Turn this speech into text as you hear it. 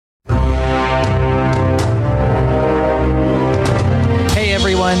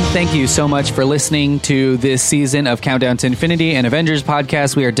everyone. Thank you so much for listening to this season of Countdown to Infinity and Avengers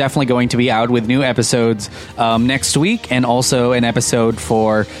podcast. We are definitely going to be out with new episodes next week, and also an episode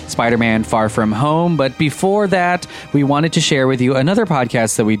for Spider-Man Far From Home. But before that, we wanted to share with you another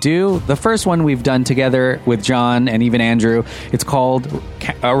podcast that we do. The first one we've done together with John and even Andrew. It's called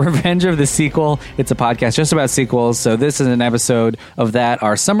Revenge of the Sequel. It's a podcast just about sequels. So this is an episode of that,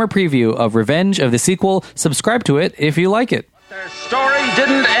 our summer preview of Revenge of the Sequel. Subscribe to it if you like it. Their story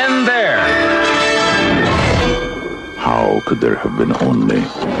didn't end there. How could there have been only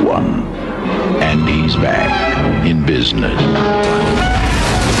one? And he's back in business.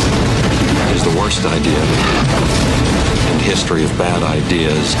 Is the worst idea in the history of bad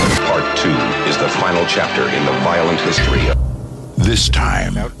ideas. Part 2 is the final chapter in the violent history of... This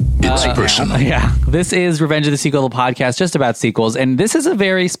time, it's personal. Yeah, this is Revenge of the Sequel, the podcast just about sequels, and this is a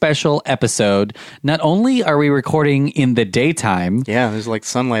very special episode. Not only are we recording in the daytime... Yeah, there's like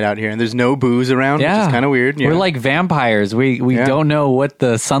sunlight out here, and there's no booze around, which is kind of weird. We're like vampires. We don't know what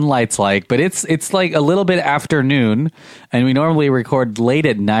the sunlight's like, but it's like a little bit afternoon, and we normally record late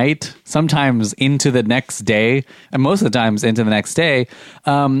at night, sometimes into the next day, and most of the times into the next day.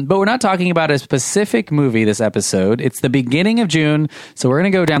 But we're not talking about a specific movie this episode. It's the beginning of June. So we're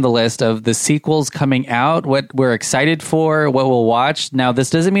going to go down the list of the sequels coming out, what we're excited for, what we'll watch. Now, this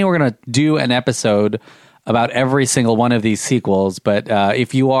doesn't mean we're going to do an episode about every single one of these sequels, but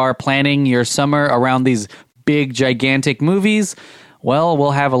if you are planning your summer around these big, gigantic movies, well,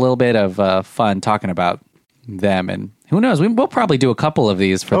 we'll have a little bit of fun talking about them. And who knows, we'll probably do a couple of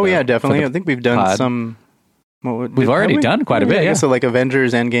these. Definitely. I think we've done pod. Some... We've already done quite a bit. Yeah. So like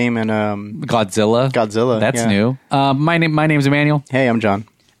Avengers, Endgame, and Godzilla. That's new. My name's Emmanuel. Hey, I'm John.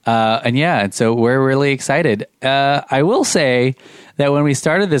 And so we're really excited. I will say that when we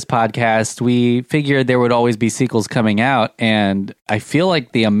started this podcast, we figured there would always be sequels coming out, and I feel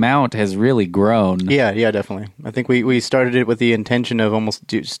like the amount has really grown. Yeah, definitely. I think we started it with the intention of almost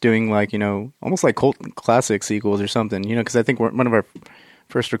just doing like, almost like cult classic sequels or something, because I think one of our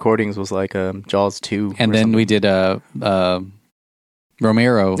first recordings was like Jaws 2. And then we did a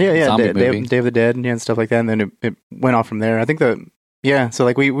Romero zombie movie. Day of the Dead and stuff like that. And then it went off from there. I think so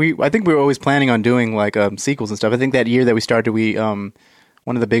like I think we were always planning on doing like sequels and stuff. I think that year that we started, one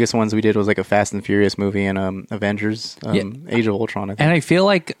of the biggest ones we did was like a Fast and Furious movie and Avengers, Age of Ultron, I think. And I feel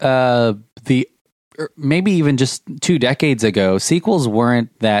like maybe even just 2 decades ago, sequels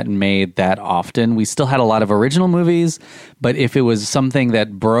weren't that made that often. We still had a lot of original movies, but if it was something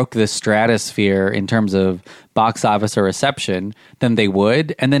that broke the stratosphere in terms of box office or reception, then they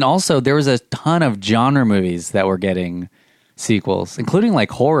would. And then also there was a ton of genre movies that were getting sequels, including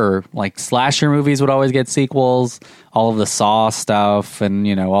like horror, like slasher movies would always get sequels, all of the Saw stuff,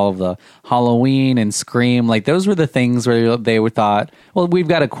 and all of the Halloween and Scream. Like those were the things where they would thought, well, we've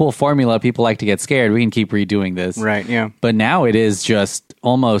got a cool formula, people like to get scared, we can keep redoing this. Right, yeah. But now it is just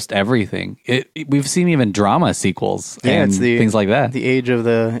almost everything. We've seen even drama sequels and things like that. It's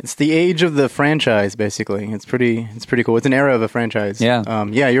the age of the franchise, basically. It's pretty cool. It's an era of a franchise. Yeah.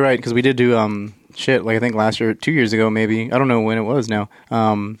 You're right, because we did do like I think last year, 2 years ago, maybe. I don't know when it was now.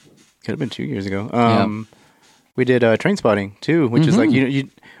 Could have been 2 years ago. We did Trainspotting too, which is like,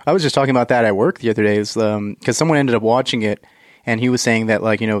 I was just talking about that at work the other day, because someone ended up watching it, and he was saying that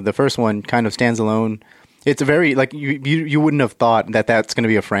like, the first one kind of stands alone. It's a very, like, you wouldn't have thought that that's going to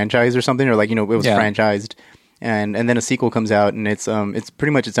be a franchise or something, or like, it was franchised, and then a sequel comes out, and it's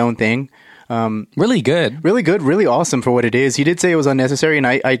pretty much its own thing. Really good, really awesome for what it is. He did say it was unnecessary, and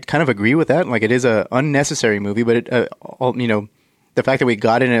I kind of agree with that. Like, it is a unnecessary movie, but it, the fact that we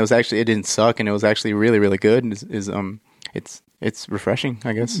got it and it didn't suck, and it was actually really, really good it's refreshing,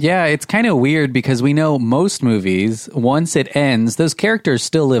 I guess. Yeah, it's kind of weird because we know most movies, once it ends, those characters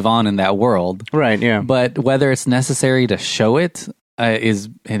still live on in that world. Right, yeah. But whether it's necessary to show it is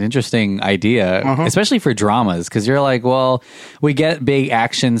an interesting idea, especially for dramas, because you're like, well, we get big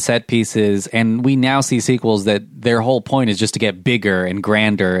action set pieces, and we now see sequels that their whole point is just to get bigger and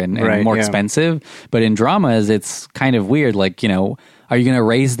grander and more expensive. But in dramas, it's kind of weird. Like, are you going to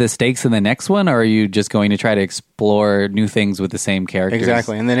raise the stakes in the next one, or are you just going to try to explore new things with the same characters?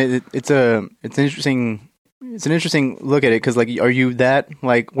 Exactly. And then it's an interesting look at it, because like, were you that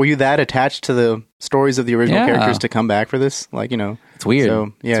attached to the stories of the original characters to come back for this? Like, it's weird.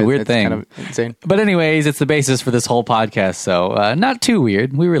 So, yeah, it's a weird thing. Kind of insane. But anyways, it's the basis for this whole podcast, so not too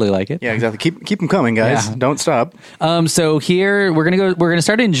weird. We really like it. Yeah, exactly. Keep them coming, guys. Yeah. Don't stop. So here we're gonna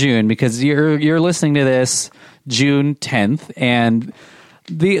start in June, because you're listening to this June 10th, and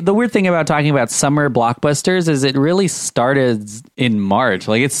the weird thing about talking about summer blockbusters is it really started in March.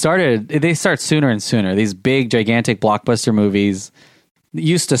 Like they start sooner and sooner. These big, gigantic blockbuster movies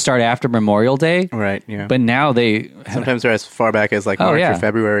used to start after Memorial Day, Right. Yeah. but now they sometimes they're as far back as like March yeah. or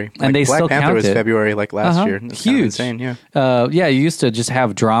February. And Like they Black still Panther count was it. February like last year. It's kind of Huge, insane. Yeah. Yeah, you used to just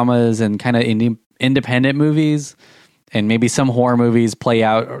have dramas and kind of independent movies, and maybe some horror movies play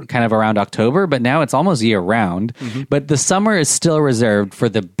out kind of around October, but now it's almost year round. But the summer is still reserved for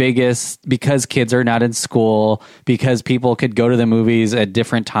the biggest, because kids are not in school, because people could go to the movies at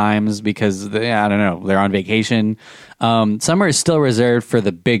different times because I don't know, they're on vacation. Summer is still reserved for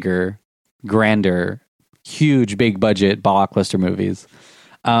the bigger, grander, huge, big budget blockbuster movies.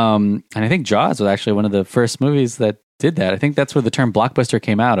 And I think Jaws was actually one of the first movies that did that. I think that's where the term blockbuster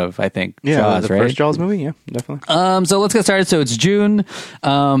came out of. I think Jaws, the right? first Jaws movie. Yeah, definitely. So let's get started. So it's June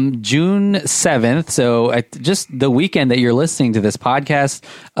 7th. So just the weekend that you're listening to this podcast,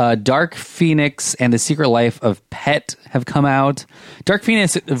 Dark Phoenix and the Secret Life of Pet have come out. Dark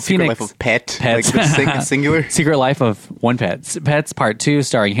Phoenix, Secret Life of Pet, Pets. like the singular. Secret Life of One Pet. Pets Part 2,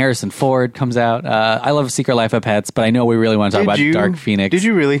 starring Harrison Ford, comes out. I love Secret Life of Pets, but I know we really want to talk about Dark Phoenix. Did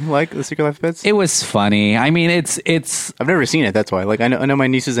you really like the Secret Life of Pets? It was funny. I mean, it's. I've never seen it. That's why. Like I know my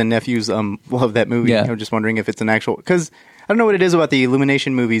nieces and nephews love that movie. Yeah. I'm just wondering if it's an actual, because I don't know what it is about the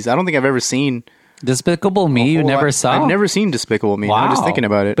Illumination movies. I don't think I've ever seen Despicable Me. You never saw? I've never seen Despicable Me. Wow. I'm just thinking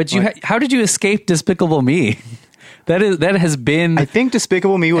about it. But like, how did you escape Despicable Me? That has been. I think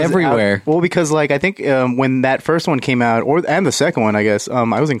Despicable Me was everywhere. Well, because like I think when that first one came out, and the second one, I guess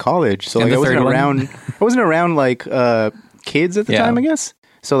I was in college, so like I wasn't around. I wasn't around like kids at the time, I guess.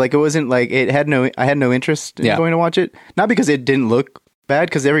 So like it wasn't like I had no interest in going to watch it. Not because it didn't look bad,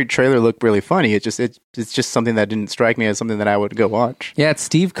 because every trailer looked really funny. It's just something that didn't strike me as something that I would go watch. Yeah, it's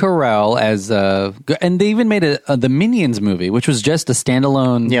Steve Carell as and they even made the Minions movie, which was just a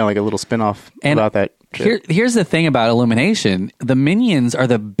standalone. Yeah, like a little spin-off about that. Here's the thing about Illumination. The Minions are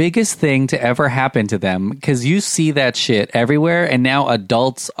the biggest thing to ever happen to them, because you see that shit everywhere, and now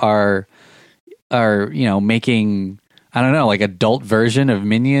adults are making, I don't know, like adult version of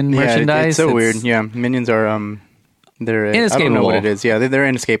Minion merchandise. It's so weird. Yeah, Minions are they're inescapable. I don't know what it is. Yeah, they're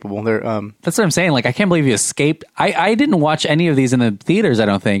inescapable. They're That's what I'm saying. Like, I can't believe you escaped. I didn't watch any of these in the theaters, I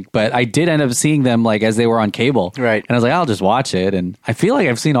don't think, but I did end up seeing them like as they were on cable. Right. And I was like, I'll just watch it. And I feel like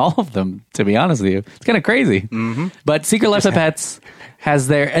I've seen all of them, to be honest with you. It's kind of crazy. Mm-hmm. But Secret Life of Pets has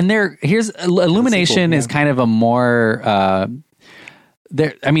here's Illumination is kind of a more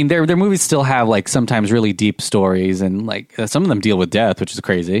their movies still have like sometimes really deep stories, and like some of them deal with death, which is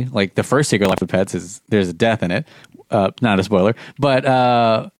crazy. Like the first Secret Life of Pets there's a death in it. Not a spoiler,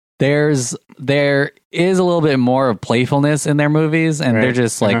 but there is a little bit more of playfulness in their movies, and they're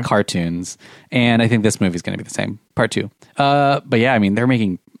just like cartoons. And I think this movie is going to be the same, part 2. But yeah, I mean, they're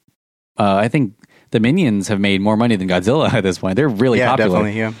making. I think the Minions have made more money than Godzilla at this point. They're really popular.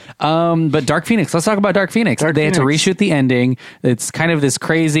 Definitely, yeah. But Dark Phoenix. Let's talk about Dark Phoenix. They had to reshoot the ending. It's kind of this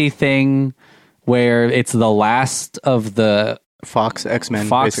crazy thing where it's the last of the Fox X-Men,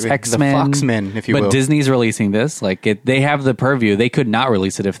 basically. The Foxmen, if you will. But Disney's releasing this. Like they have the purview. They could not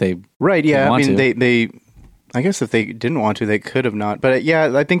release it if they Yeah, I mean, to. they I guess if they didn't want to, they could have not. But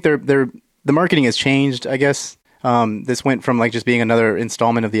yeah, I think the marketing has changed, I guess. This went from like just being another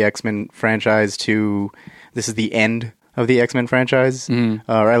installment of the X-Men franchise to this is the end of the X-Men franchise,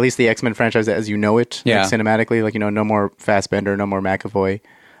 or at least the X-Men franchise as you know it, like cinematically. Like, no more Fassbender, no more McAvoy,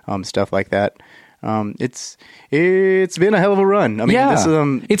 stuff like that. It's been a hell of a run. I mean,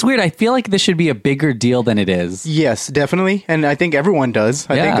 this, it's weird. I feel like this should be a bigger deal than it is. Yes, definitely, and I think everyone does.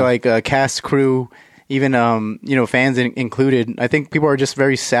 I think like cast, crew, even fans included. I think people are just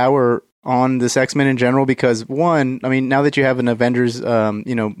very sour on this X-Men in general because one, I mean, now that you have an Avengers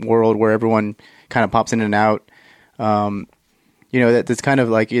world where everyone kind of pops in and out, that's kind of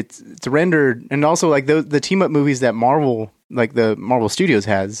like it's rendered, and also like the team up movies that Marvel, like the Marvel Studios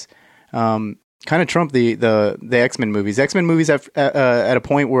has, kind of trump the X-Men movies. X-Men movies at a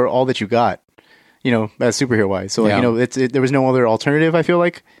point were all that you got, as superhero wise. So like, there was no other alternative. I feel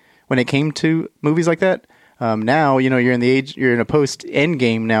like when it came to movies like that. Now, you're in a post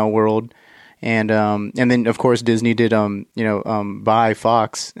Endgame now world, and then of course Disney did buy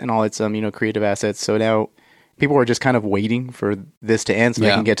Fox and all its creative assets. So now people are just kind of waiting for this to end so they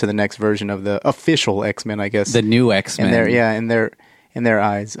can get to the next version of the official X-Men, I guess. The new X-Men. In their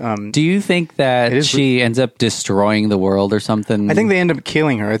eyes. Do you think that she ends up destroying the world or something? I think they end up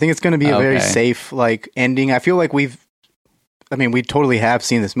killing her. I think it's going to be a very safe like ending. I feel like we totally have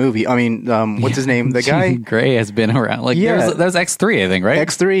seen this movie. I mean, what's his name? The guy Gray has been around. Like, that was X3, I think, right?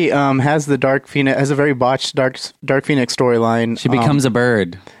 X3 has the Dark Phoenix, has a very botched Dark Phoenix storyline. She becomes a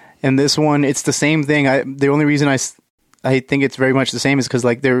bird. And this one, it's the same thing. The only reason I think it's very much the same is because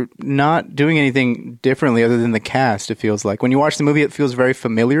like they're not doing anything differently other than the cast. It feels like when you watch the movie, it feels very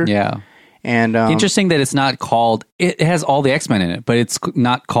familiar. Yeah. And interesting that it's not called. It has all the X-Men in it, but it's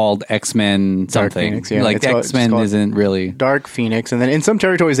not called X-Men Dark something. Phoenix, yeah. Like X-Men isn't really Dark Phoenix, and then in some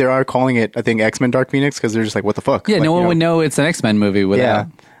territories they are calling it, I think, X-Men Dark Phoenix because they're just like, what the fuck? Yeah, like, no one would know it's an X-Men movie without.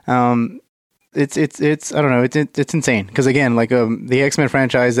 Yeah. It's I don't know. It's insane because again, like the X-Men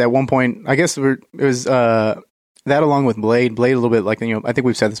franchise at one point, I guess it was that along with Blade a little bit like I think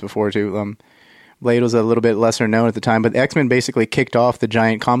we've said this before too. Blade was a little bit lesser known at the time, but X-Men basically kicked off the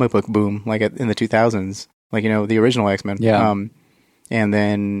giant comic book boom, like in the 2000s, like the original X-Men. Yeah. And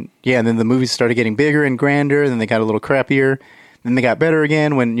then the movies started getting bigger and grander. Then they got a little crappier. Then they got better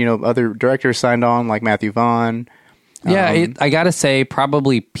again when other directors signed on, like Matthew Vaughn. Yeah, I gotta say,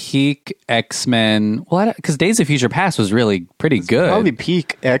 probably peak X-Men. Well, because Days of Future Past was really pretty good. Probably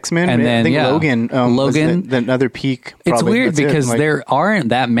peak X-Men, and then I think Logan, was another peak. It's probably. weird because there aren't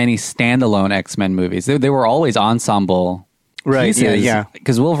that many standalone X-Men movies. They were always ensemble, right? Pieces, yeah.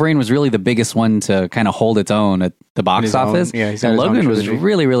 Because Wolverine was really the biggest one to kind of hold its own at the box office. And Logan was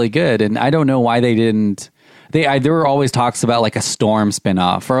really, really good. And I don't know why they didn't. There were always talks about like a Storm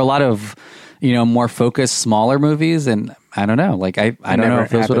spinoff or a lot of more focused, smaller movies, and I don't know. Like I don't know if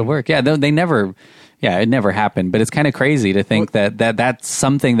those would have worked. Yeah, they never. Yeah, it never happened. But it's kind of crazy to think that's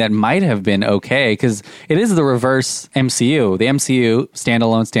something that might have been okay because it is the reverse MCU. The MCU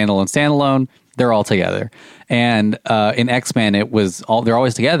standalone. They're all together, and in X-Men it was they're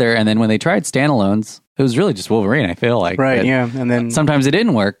always together. And then when they tried standalones, it was really just Wolverine. I feel like right. Yeah, and then sometimes it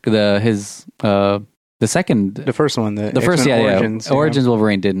didn't work. The first one, Origins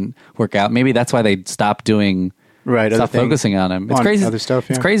Wolverine didn't work out. Maybe that's why they stopped doing stop focusing on him. It's crazy. Other stuff,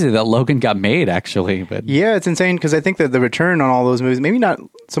 yeah. It's crazy that Logan got made actually, but yeah, it's insane because I think that the return on all those movies, maybe not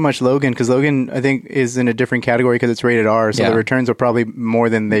so much Logan, because Logan I think is in a different category because it's rated R, so the returns are probably more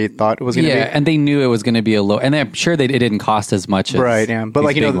than they thought it was going to be. Yeah, and they knew it was going to be a low, and I'm sure it didn't cost as much. Right, yeah, but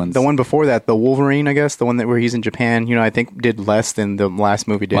like the one before that, the Wolverine, I guess the one where he's in Japan, I think did less than the last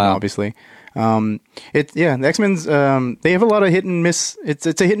movie did, obviously. The X-Men's they have a lot of hit and miss. It's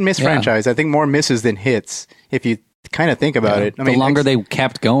a hit and miss franchise. I think more misses than hits if you kind of think about it. I mean, the longer they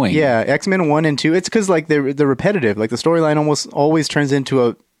kept going. Yeah, X-Men 1 and 2, it's because like they're repetitive. Like the storyline almost always turns into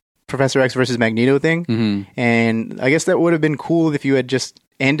a Professor X versus Magneto thing. Mm-hmm. And I guess that would have been cool if you had just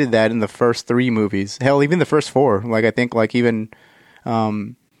ended that in the first 3 movies. Hell, even the first 4. Like I think like even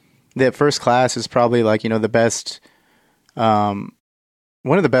the First Class is probably like the best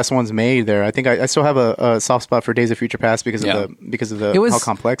one of the best ones made there. I think I still have a soft spot for Days of Future Past because of how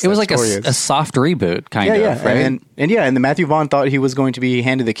complex it was. Like a soft reboot, kind of, right? And the Matthew Vaughn thought he was going to be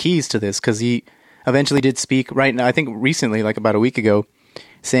handed the keys to this because he eventually did speak right now. I think recently, like about a week ago,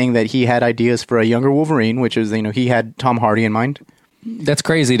 saying that he had ideas for a younger Wolverine, which is he had Tom Hardy in mind. That's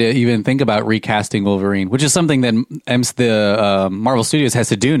crazy to even think about recasting Wolverine, which is something that the Marvel Studios has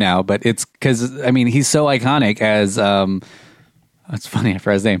to do now. But it's because he's so iconic as. It's funny, I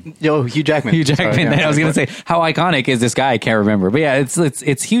forgot his name. Hugh Jackman. Hugh Jackman. Sorry, yeah. I was going to say, how iconic is this guy? I can't remember. But yeah,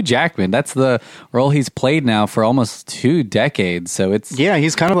 it's Hugh Jackman. That's the role he's played now for almost 2 decades. So it's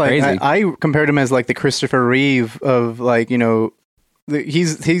he's kind of like crazy. I compared him as like the Christopher Reeve of like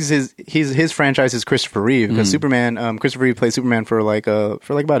his franchise is Christopher Reeve because Superman. Christopher Reeve played Superman for about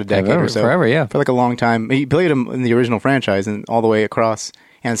a decade or so. Forever, yeah, for like a long time. He played him in the original franchise and all the way across.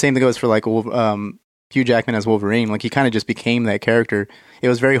 And same thing goes for like Hugh Jackman as Wolverine. Like he kind of just became that character. It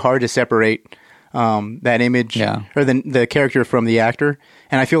was very hard to separate that image or the character from the actor.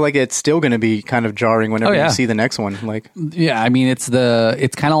 And I feel like it's still going to be kind of jarring whenever you see the next one. Like, yeah, I mean, it's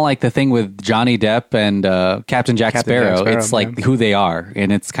kind of like the thing with Johnny Depp and Captain Jack Sparrow. It's like who they are,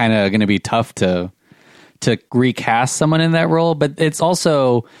 and it's kind of going to be tough to recast someone in that role. But it's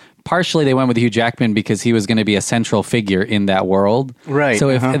also partially they went with Hugh Jackman because he was going to be a central figure in that world. Right. So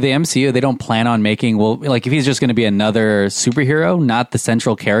if the MCU, they don't plan on making, if he's just going to be another superhero, not the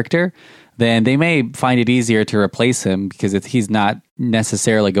central character, then they may find it easier to replace him because he's not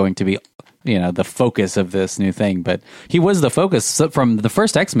necessarily going to be, the focus of this new thing. But he was the focus from the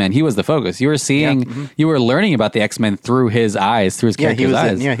first X-Men. He was the focus. You were seeing, you were learning about the X-Men through his eyes, through his character's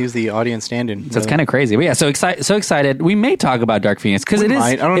eyes. He was the audience stand-in. So it's kind of crazy. But yeah, so excited. We may talk about Dark Phoenix because it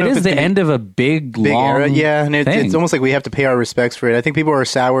is the end of a big long era. Yeah, and thing. It's almost like we have to pay our respects for it. I think people are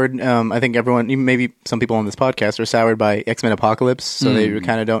soured. I think everyone, even maybe some people on this podcast, are soured by X-Men Apocalypse, so they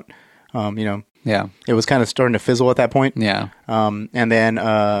kind of don't, Yeah, it was kind of starting to fizzle at that point. Yeah, and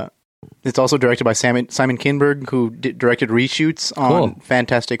then it's also directed by Simon Kinberg, who directed reshoots on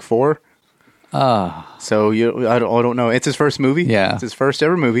Fantastic Four. So I don't know. It's his first movie. Yeah. It's his first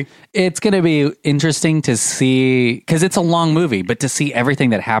ever movie. It's going to be interesting to see, because it's a long movie, but to see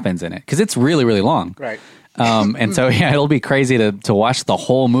everything that happens in it, because it's really, really long. Right. And so, yeah, it'll be crazy to watch the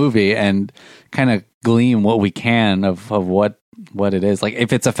whole movie and kind of glean what we can of what it is, like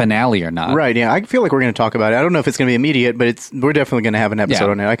if it's a finale or not. Right, yeah. I feel like we're going to talk about it. I don't know if it's going to be immediate, but we're definitely going to have an episode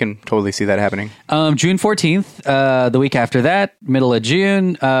on it. I can totally see that happening. June 14th, the week after that, middle of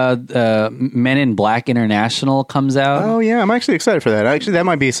June, Men in Black International comes out. Oh, yeah. I'm actually excited for that. Actually, that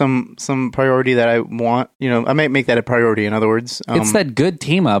might be some priority that I want. I might make that a priority, in other words. It's that good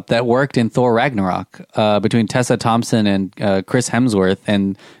team up that worked in Thor Ragnarok between Tessa Thompson and Chris Hemsworth,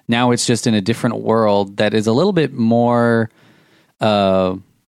 and now it's just in a different world that is a little bit more... I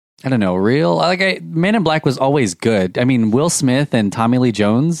don't know, real. Men in Black was always good. I mean, Will Smith and Tommy Lee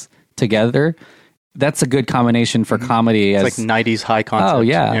Jones together, that's a good combination for comedy. It's like 90s high concept. Oh,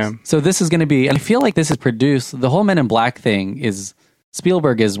 yeah. So this is going to be, and I feel like this is produced, the whole Men in Black thing is,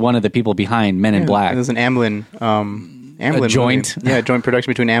 Spielberg is one of the people behind Men in Black. There's an Amblin joint. Movie. Yeah, joint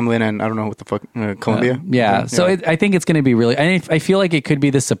production between Amblin and I don't know what the fuck, Columbia. So I think it's going to be really, I feel like it could be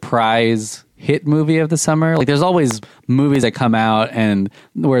the surprise hit movie of the summer. Like there's always movies that come out and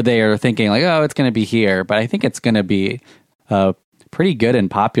where they are thinking like, oh, it's going to be here, but I think it's going to be pretty good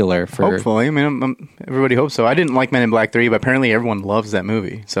and popular for... Hopefully. I mean, everybody hopes so. I didn't like Men in Black 3, but apparently everyone loves that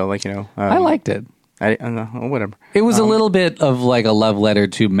movie. So like, I liked it. I don't know, whatever. It was a little bit of like a love letter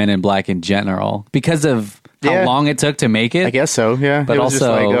to Men in Black in general because of how long it took to make it. I guess so, yeah. But it was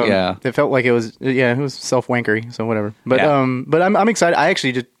also, just like, it felt like it was self-wankery, so whatever. But but I'm excited. I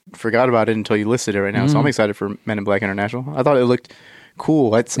actually just forgot about it until you listed it right now, so I'm excited for Men in Black International. I thought it looked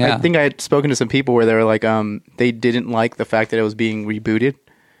cool. I think I had spoken to some people where they were like, they didn't like the fact that it was being rebooted.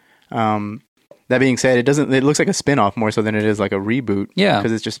 That being said, it looks like a spin-off more so than it is like a reboot. Yeah.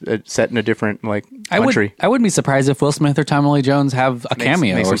 Because it's just set in a different country. I wouldn't be surprised if Will Smith or Tommy Lee Jones have a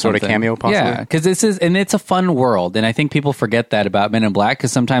cameo makes or some sort of cameo possibly. Yeah, because it's a fun world. And I think people forget that about Men in Black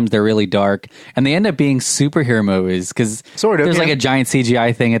because sometimes they're really dark and they end up being superhero movies because there's like a giant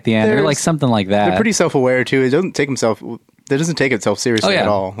CGI thing at the end or like something like that. They're pretty self-aware too. It doesn't take itself seriously at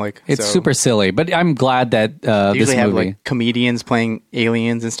all. It's super silly, but I'm glad that they usually this have movie like comedians playing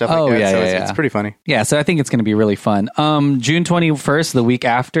aliens and stuff like that. It's pretty funny. Yeah, so I think it's going to be really fun. June 21st, the week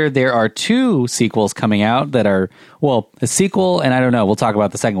after, there are 2 sequels coming out that are a sequel, and I don't know. We'll talk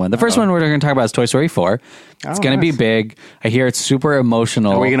about the second one. The first one we're going to talk about is Toy Story 4. It's going to be big. I hear it's super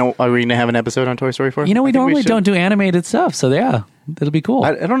emotional. Are we gonna have an episode on Toy Story 4? We normally don't do animated stuff, so yeah. It'll be cool.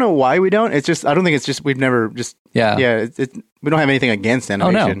 I don't know why we don't. It's just I don't think it's just we've never just we don't have anything against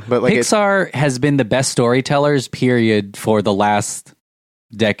animation. Oh, no. But like Pixar has been the best storytellers period for the last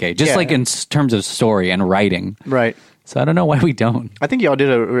decade, just like in terms of story and writing. Right. So I don't know why we don't. I think y'all did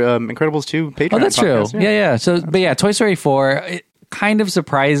a Incredibles 2 Patreon. Oh, that's podcast. true. Yeah. So, but yeah, Toy Story 4. Kind of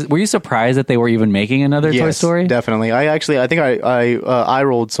surprised. Were you surprised that they were even making another Toy Story? Definitely. I think I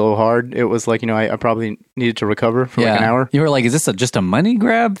rolled so hard. It was like, I probably needed to recover for like an hour. You were like, is this just a money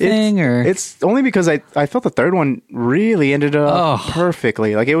grab thing? It's only because I felt the third one really ended up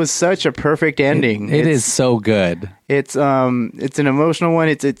perfectly. Like it was such a perfect ending. It is so good. It's an emotional one.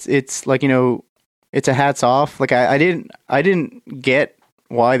 It's like, it's a hats off. Like I didn't get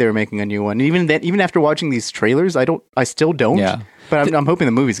why they were making a new one. Even after watching these trailers, I still don't. Yeah. But I'm hoping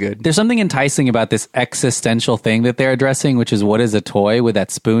the movie's good. There's something enticing about this existential thing that they're addressing, which is what is a toy with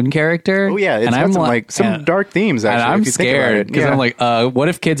that spoon character. Oh yeah, it's got some dark themes. Actually, and I'm scared because I'm like, what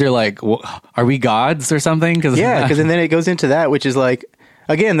if kids are like, are we gods or something? Because then it goes into that, which is like,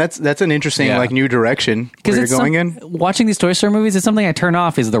 again, that's an interesting new direction where you're going in. Watching these Toy Story movies is something I turn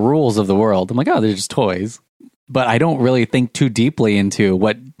off is the rules of the world. I'm like, oh, they're just toys, but I don't really think too deeply into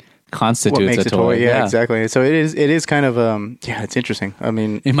what constitutes a toy. Yeah, exactly. So it is kind of it's interesting. I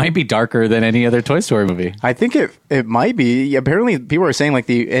mean, it might be darker than any other Toy Story movie. I think it might be. Apparently people are saying like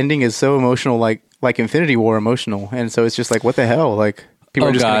the ending is so emotional, like Infinity War emotional, and so it's just like, what the hell, like people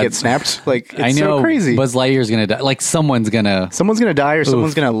are just gonna get snapped. Like it's so crazy. Buzz Lightyear's gonna die. Like someone's gonna die or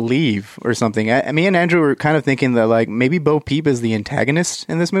someone's gonna leave or something. Me and Andrew were kind of thinking that like maybe Bo Peep is the antagonist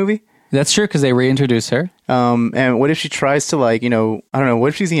in this movie. That's true, because they reintroduce her. And what if she tries to I don't know, what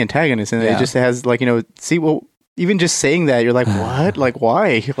if she's the antagonist and it just has even just saying that, you're like, what? Like,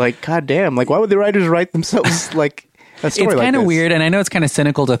 why? Like, goddamn. Like, why would the writers write themselves like a story like this? It's kind of weird, and I know it's kind of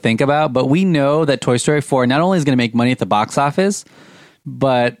cynical to think about, but we know that Toy Story 4 not only is going to make money at the box office,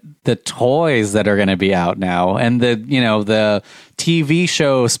 but the toys that are going to be out now, and the TV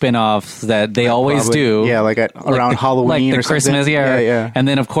show spin-offs that they always do, around Halloween, like the or Christmas, something. yeah, and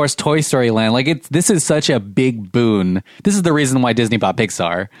then of course Toy Story Land. Like this is such a big boon. This is the reason why Disney bought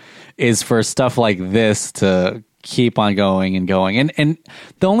Pixar, is for stuff like this to keep on going and going. And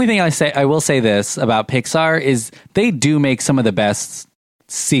the only thing I will say this about Pixar is they do make some of the best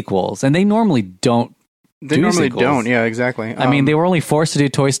sequels, and they normally don't. They normally don't. Yeah, exactly. I mean, they were only forced to do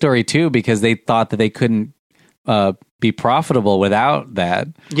Toy Story 2 because they thought that they couldn't be profitable without that.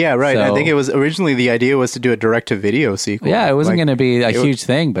 Yeah, right. So, I think it was originally the idea was to do a direct-to-video sequel. Yeah, it wasn't going to be a huge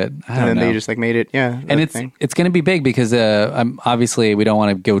thing, but I don't know. They just made it. Yeah, and it's going to be big because obviously we don't want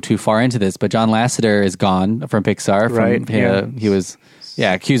to go too far into this, but John Lasseter is gone from Pixar. He was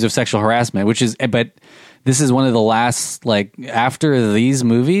accused of sexual harassment, but this is one of the last, like, after these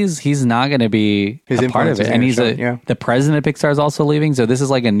movies, he's not going to be a part of it. And the president of Pixar is also leaving. So this is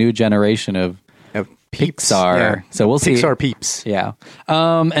like a new generation of Pixar. Yeah. So we'll see. Pixar peeps. Yeah.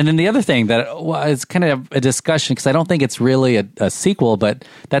 And then the other thing that is kind of a discussion, because I don't think it's really a sequel, but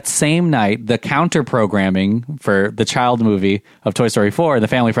that same night, the counter programming for the child movie of Toy Story 4, the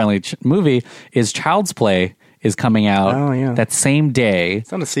family-friendly movie, is Child's Play. Is coming out that same day.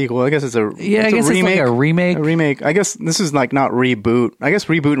 It's not a sequel. I guess it's a remake. It's like a remake. A remake. I guess this is like not reboot. I guess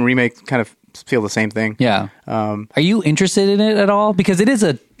reboot and remake kind of feel the same thing. Yeah. Are you interested in it at all? Because it is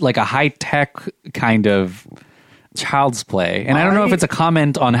a high tech kind of Child's Play, and I don't know if it's a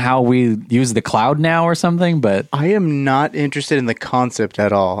comment on how we use the cloud now or something, but I am not interested in the concept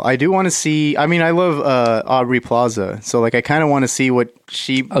at all. I do want to see. I mean, I love Aubrey Plaza, so like I kind of want to see what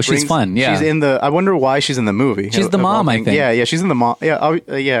she. Oh, she's fun. Yeah, she's in the. I wonder why she's in the movie. She's the mom, I think. Yeah, she's in the mom.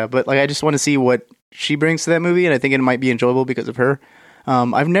 Yeah, but like I just want to see what she brings to that movie, and I think it might be enjoyable because of her.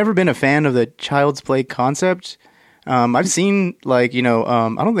 I've never been a fan of the Child's Play concept. I've seen I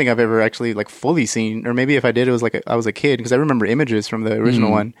don't think I've ever actually like fully seen, or maybe if I did, it was like I was a kid, because I remember images from the original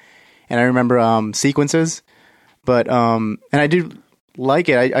one, and I remember sequences, but and I do like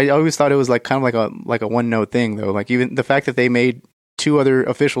it. I always thought it was like kind of like a one note thing though. Like even the fact that they made 2 other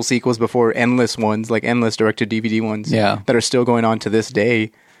official sequels before endless ones, like endless direct to DVD ones, that are still going on to this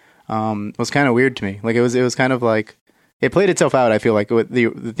day, was kind of weird to me. Like it was kind of like. It played itself out, I feel like, with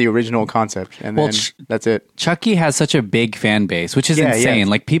the original concept, and then that's it. Chucky has such a big fan base, which is insane. Yeah.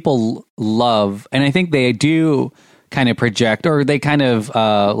 Like, people love, and I think they do kind of project, or they kind of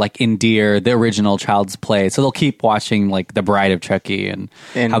like endear the original Child's Play. So they'll keep watching like The Bride of Chucky and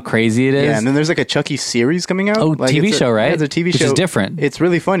how crazy it is. Yeah, and then there's like a Chucky series coming out. Oh, like TV show, right? Yeah, it's a TV show. Which is different. It's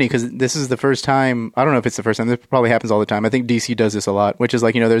really funny because this is the first time. I don't know if it's the first time. This probably happens all the time. I think DC does this a lot, which is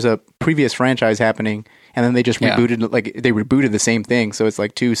like, there's a previous franchise happening, and then they just rebooted, like they rebooted the same thing. So it's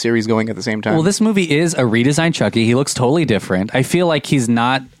like 2 series going at the same time. Well, this movie is a redesigned Chucky. He looks totally different. I feel like he's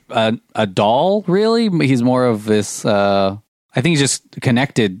not a doll, really. He's more of this. I think he's just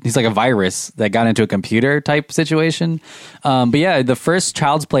connected. He's like a virus that got into a computer type situation. But yeah, the first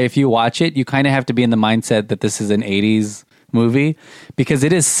Child's Play, if you watch it, you kind of have to be in the mindset that this is an 80s movie, because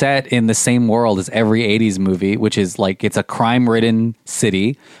it is set in the same world as every 80s movie, which is like, it's a crime-ridden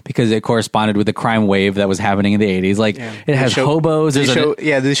city because it corresponded with the crime wave that was happening in the 80s. Like, it has hobos.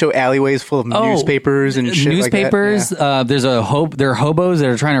 They show alleyways full of newspapers and shit newspapers. Like that. Yeah. There are hobos that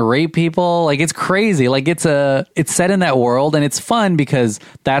are trying to rape people. Like, it's crazy. Like, it's set in that world, and it's fun because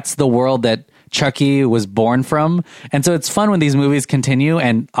that's the world that Chucky was born from. And so it's fun when these movies continue,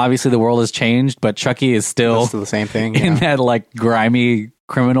 and obviously the world has changed, but Chucky is still the same thing in that like grimy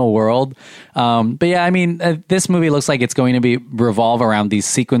criminal world. But yeah, I mean, this movie looks like it's going to revolve around these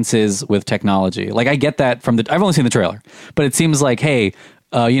sequences with technology. Like, I get that I've only seen the trailer, but it seems like, hey,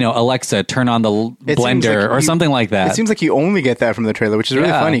 Alexa, turn on the blender or something like that. It seems like you only get that from the trailer, which is really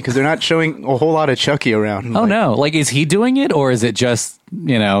funny because they're not showing a whole lot of Chucky around. Oh, no. Like, is he doing it, or is it just,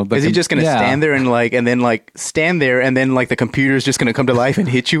 is he just going to stand there and stand there and then like the computer is just going to come to life and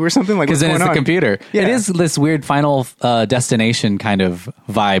hit you or something? Like, because then it's the computer. Yeah. It is this weird Final Destination kind of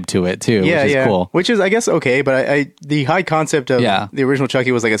vibe to it too, which is cool. Which is, I guess, okay, but the high concept of the original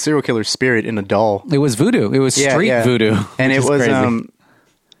Chucky was like a serial killer spirit in a doll. It was voodoo. It was street voodoo, and it was crazy.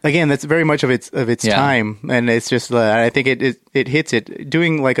 Again, that's very much of its time, and it's just I think it hits it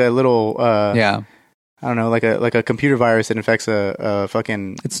doing like a little I don't know, like a computer virus that infects a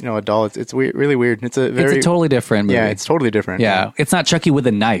fucking a doll. It's weird, really weird. It's a totally different movie. Yeah, it's totally different. Yeah, it's not Chucky with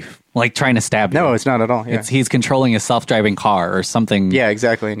a knife. like trying to stab you. No, it's not at all. Yeah. He's controlling a self-driving car or something. Yeah,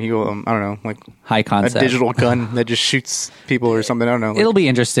 exactly. And he will, I don't know, like high concept. a digital gun that just shoots people or something. I don't know. Like, It'll be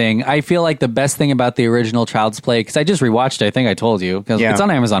interesting. I feel like the best thing about the original Child's Play, because I just rewatched it, I think I told you, because it's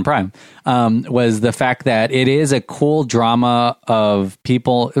on Amazon Prime, was the fact that it is a cool drama of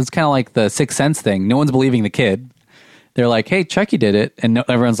people. It was kind of like the Sixth Sense thing. No one's believing the kid. They're like, hey, Chucky did it. And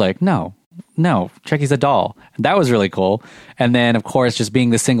everyone's like, no, Chucky's a doll. And that was really cool. And then, of course, just being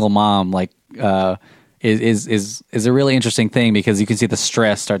the single mom, like, is a really interesting thing because you can see the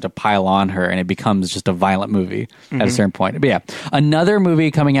stress start to pile on her and it becomes just a violent movie at a certain point. But yeah, another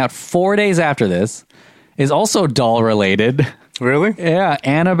movie coming out 4 days after this is also doll related. Really? Yeah.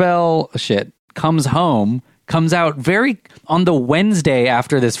 Annabelle comes out on the Wednesday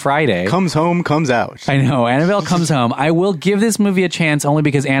after this Friday. Comes home, comes out. I know. Annabelle comes home. I will give this movie a chance only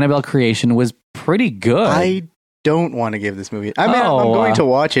because Annabelle Creation was pretty good. I don't want to give this movie. I mean, I'm going to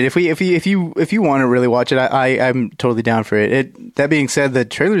watch it. If you want to really watch it, I'm totally down for it. That being said, the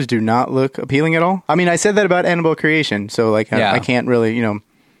trailers do not look appealing at all. I mean, I said that about Annabelle Creation, so like I can't really, who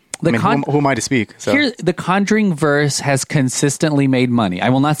am I to speak? So. Here, the Conjuring verse has consistently made money. I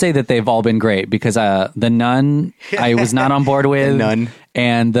will not say that they've all been great because The Nun I was not on board with. The Nun.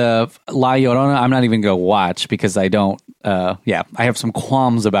 And the La Llorona I'm not even going to watch because I don't. I have some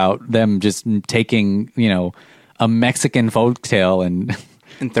qualms about them just taking a Mexican folktale and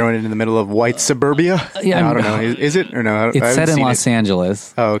throwing it in the middle of white suburbia. Yeah, I don't know. Is it or no? It's set in Los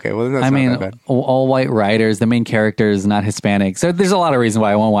Angeles. Oh, okay. Well, that's not that bad. All white writers. The main character is not Hispanic, so there's a lot of reasons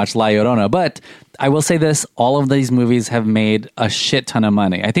why I won't watch La Llorona. But I will say this: all of these movies have made a shit ton of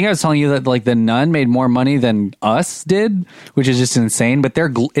money. I think I was telling you that like The Nun made more money than Us did, which is just insane. But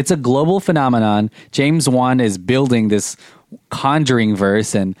it's a global phenomenon. James Wan is building this Conjuring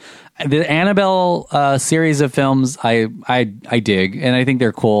verse, and the Annabelle series of films I dig, and I think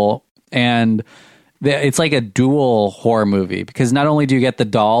they're cool. And it's like a dual horror movie because not only do you get the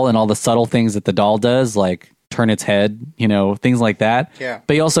doll and all the subtle things that the doll does, like turn its head, things like that. Yeah.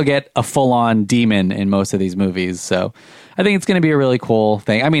 But you also get a full-on demon in most of these movies. So I think it's going to be a really cool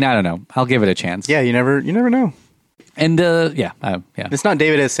thing. I mean, I don't know. I'll give it a chance. Yeah, you never know. And It's not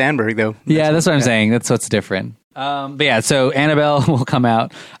David S. Sandberg though. That's what I'm saying. That's what's different. But yeah, so Annabelle will come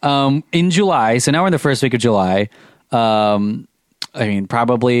out in July. So now we're in the first week of July. I mean,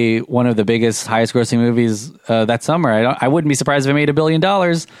 probably one of the biggest, highest grossing movies that summer. I wouldn't be surprised if it made $1 billion.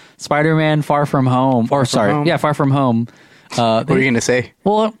 Spider-Man: Far From Home. Far From Home. What were you going to say?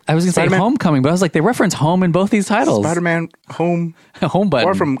 Well, I was going to say Homecoming, but I was like, they reference home in both these titles. Spider-Man Home. Home button.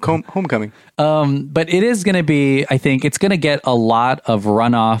 Far From Homecoming. But it is going to be, I think, it's going to get a lot of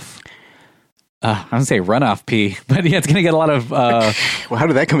runoff. I don't say runoff pee, but yeah, it's going to get a lot of... well, how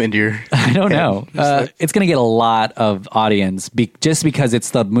did that come into your... I don't know. It's going to get a lot of audience just because it's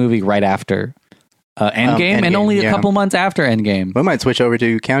the movie right after Endgame, and only a couple months after Endgame. We might switch over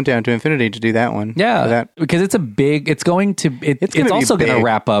to Countdown to Infinity to do that one. Yeah, because it's a big... It's also going to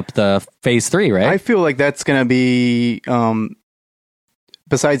wrap up the Phase 3, right? I feel like that's going to be...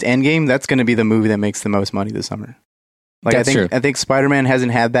 besides Endgame, that's going to be the movie that makes the most money this summer. Like That's true. I think Spider-Man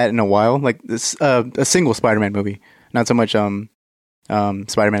hasn't had that in a while. Like this, a single Spider-Man movie, not so much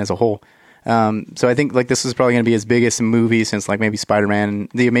Spider-Man as a whole. So I think like this is probably going to be his biggest movie since like maybe Spider-Man,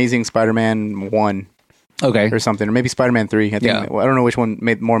 The Amazing Spider-Man 1, okay, or something, or maybe Spider-Man 3. I think I don't know which one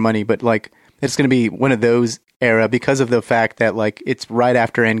made more money, but like it's going to be one of those era because of the fact that like it's right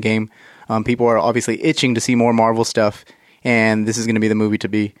after Endgame. People are obviously itching to see more Marvel stuff, and this is going to be the movie to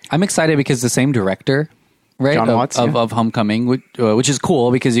be. I'm excited because the same director. Right, John Watts, of Homecoming, which is cool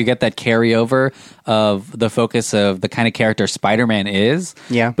because you get that carryover of the focus of the kind of character Spider-Man is.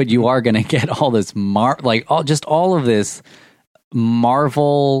 Yeah, but you are going to get all this all of this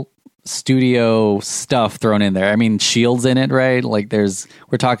Marvel studio stuff thrown in there. I mean, Shield's in it, right? Like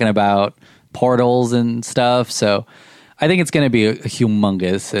we're talking about portals and stuff. So I think it's going to be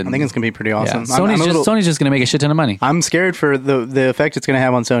humongous. And I think it's going to be pretty awesome. Yeah. Sony's just going to make a shit ton of money. I'm scared for the effect it's going to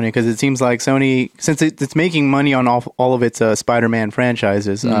have on Sony because it seems like Sony, since it's making money on all of its Spider-Man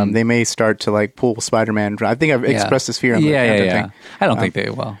franchises, they may start to like pull Spider-Man. I think I've expressed this fear. Yeah. I don't think they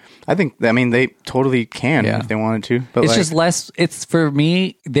will. I mean, they totally can if they wanted to. But it's just less. It's for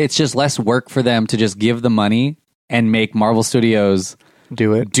me. It's just less work for them to just give the money and make Marvel Studios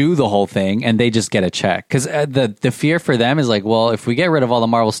do the whole thing, and they just get a check. Because the fear for them is like, well, if we get rid of all the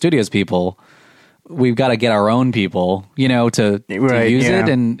Marvel Studios people, we've got to get our own people, to use it.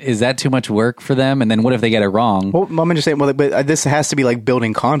 And is that too much work for them? And then what if they get it wrong? Well, I'm just saying, but this has to be like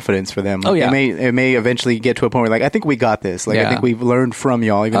building confidence for them. Like, it may eventually get to a point where like, I think we got this. Like, I think we've learned from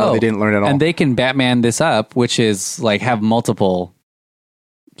y'all, even though they didn't learn at all. And they can Batman this up, which is like have multiple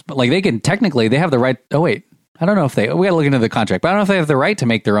like they can technically, they have the right. Oh wait, I don't know if we got to look into the contract, but I don't know if they have the right to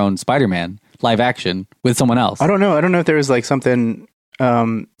make their own Spider-Man live action with someone else. I don't know if there was like something.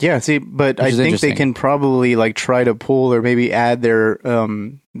 But I think they can probably like try to pull or maybe add their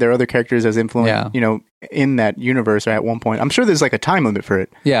other characters as influence, in that universe at one point. I'm sure there's like a time limit for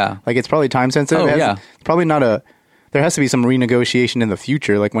it. Yeah. Like it's probably time sensitive. It's probably not there has to be some renegotiation in the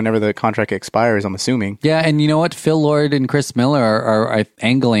future, like whenever the contract expires, I'm assuming. Yeah, and you know what? Phil Lord and Chris Miller are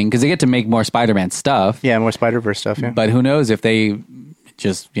angling, because they get to make more Spider-Man stuff. Yeah, more Spider-Verse stuff, yeah. But who knows if they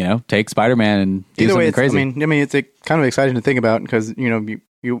just, take Spider-Man and do something crazy. I mean, it's kind of exciting to think about, because,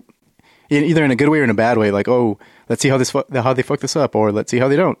 you either in a good way or in a bad way, like, oh, let's see how they fuck this up, or let's see how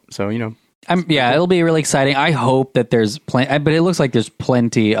they don't. So, it'll be really exciting. I hope that there's plenty, but it looks like there's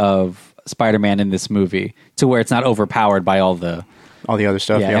plenty of Spider-Man in this movie to where it's not overpowered by all the other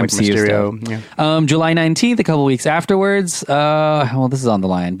stuff. Yeah, like Mysterio. Stuff. Yeah. July 19th, a couple weeks afterwards. This is on the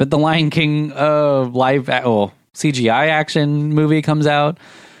line, but the Lion King live CGI action movie comes out.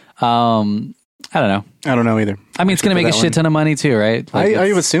 I don't know. I don't know either. I mean, it's going to make a shit ton of money too, right? Like I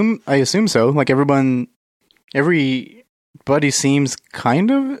assume so. Like everybody seems kind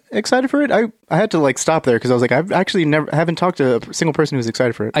of excited for it. I had to like stop there because I was like, I've actually haven't talked to a single person who's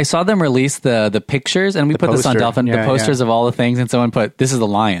excited for it. I saw them release the pictures, and we put this on Dolphin, the posters of all the things, and someone put, "This is the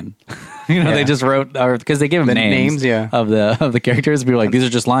lion." They just wrote, because they give them names of the characters. We were like, these are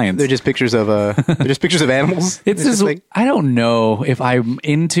just lions. They're just pictures of animals. It's just like, I don't know if I'm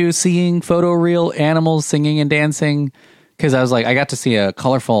into seeing photoreal animals singing and dancing. Because I was like, I got to see a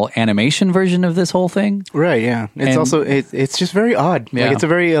colorful animation version of this whole thing. Right, yeah. It's just very odd. Yeah. Like, it's a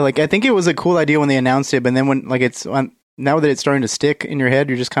very, I think it was a cool idea when they announced it, but then when, now that it's starting to stick in your head,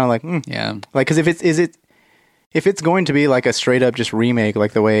 you're just kind of like, Yeah. Like, because if it's going to be like a straight up just remake,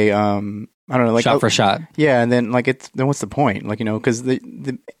 like the way, I don't know, like. Shot for shot. Yeah, and then, then what's the point? Like, because the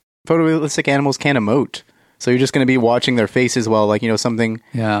photorealistic animals can't emote. So you're just going to be watching their faces while, something.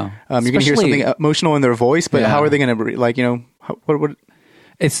 Yeah. You're going to hear something emotional in their voice, but how are they going to, what?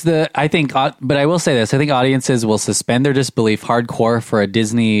 It's I think, but I will say this: I think audiences will suspend their disbelief hardcore for a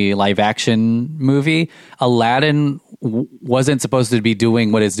Disney live action movie. Aladdin wasn't supposed to be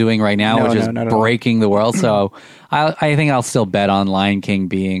doing what it's doing right now, which is breaking the world. So I think I'll still bet on Lion King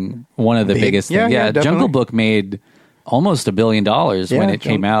being one of the biggest things. Yeah, Jungle Book made almost $1 billion when it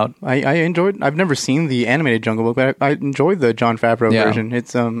came out. I've never seen the animated Jungle Book, but I enjoyed the Jon Favreau version.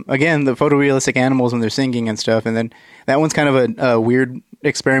 It's again, the photorealistic animals when they're singing and stuff, and then that one's kind of a weird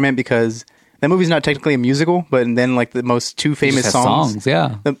experiment because that movie's not technically a musical, but then the most two famous songs,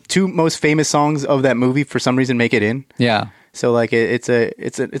 the two most famous songs of that movie for some reason make it in. Yeah. So it's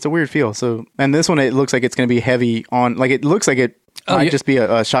a weird feel. So, and this one, it looks like it's going to be heavy on, it looks like it might just be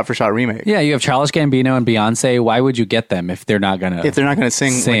a shot for shot remake. Yeah, you have Childish Gambino and Beyonce. Why would you get them if they're not gonna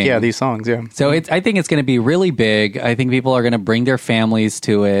sing. These songs? Yeah. So I think it's going to be really big. I think people are going to bring their families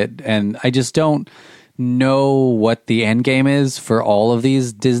to it, and I just don't know what the end game is for all of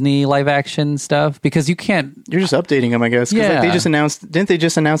these Disney live action stuff, because you can't. You're just updating them, I guess. Yeah. Didn't they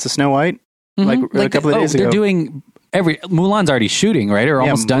just announce the Snow White a couple of days ago? They're doing. Mulan's already shooting, right? Or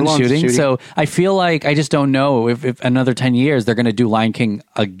almost done shooting. So I feel like I just don't know if another 10 years they're going to do Lion King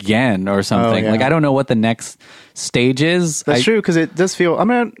again or something. I don't know what the next stage is. That's true, because it does feel,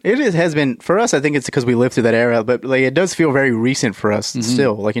 has been, for us, I think it's because we lived through that era, but it does feel very recent for us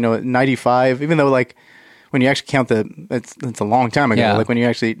still. 95, even though when you actually count it's a long time ago, when you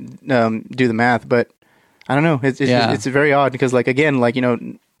actually do the math, but I don't know. It's very odd because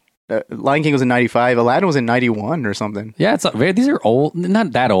Lion King was in 95. Aladdin was in 91 or something. Yeah, these are old,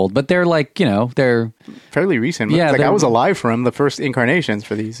 not that old, but they're they're fairly recent. Yeah, I was alive for them, the first incarnations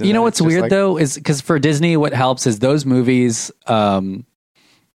for these. You know what's weird though is because for Disney, what helps is those movies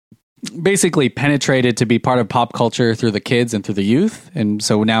basically penetrated to be part of pop culture through the kids and through the youth, and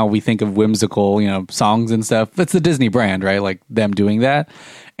so now we think of whimsical, songs and stuff. That's the Disney brand, right? Like them doing that,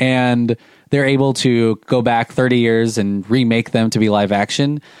 and they're able to go back 30 years and remake them to be live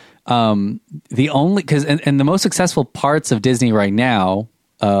action. The most successful parts of Disney right now,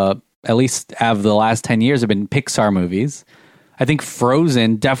 at least of the last 10 years, have been Pixar movies. I think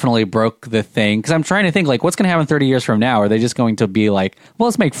Frozen definitely broke the thing, because I'm trying to think what's going to happen 30 years from now. Are they just going to be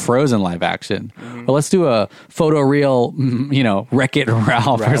let's make Frozen live action, or let's do a photoreal, Wreck-It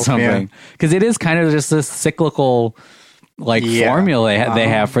Ralph or something? Because it is kind of just this cyclical formula they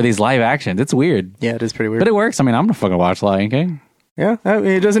have for these live actions. It's weird. Yeah, it is pretty weird, but it works. I'm gonna fucking watch Lion King. Yeah,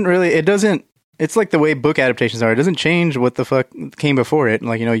 it's like the way book adaptations are. It doesn't change what the fuck came before it.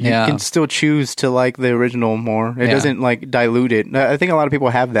 You can still choose to like the original more. It doesn't dilute it. I think a lot of people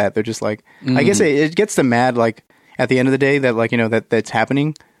have that. They're just I guess it gets them mad. And at the end of the day that like, that's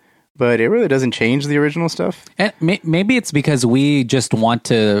happening, but it really doesn't change the original stuff. And maybe it's because we just want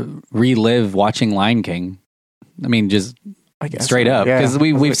to relive watching Lion King. I mean, just I guess straight up, because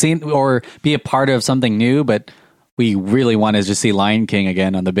we've seen or be a part of something new, but we really want to just see Lion King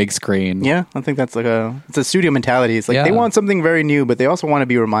again on the big screen. Yeah, I think that's it's a studio mentality. It's like they want something very new, but they also want to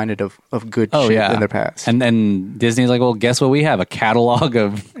be reminded of good shit in their past. And then Disney's like, well, guess what? We have a catalog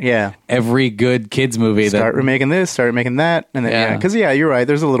of every good kids movie. Start remaking this, start remaking that, and then because you're right.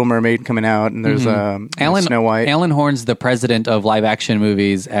 There's a Little Mermaid coming out, and there's Snow White. Alan Horn's the president of live action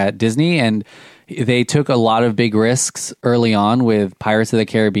movies at Disney, and they took a lot of big risks early on with Pirates of the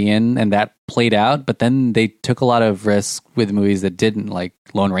Caribbean, and that played out. But then they took a lot of risks with movies that didn't, like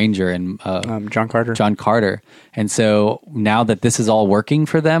Lone Ranger and John Carter. And so now that this is all working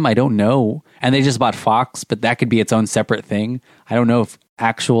for them, I don't know. And they just bought Fox, but that could be its own separate thing. I don't know if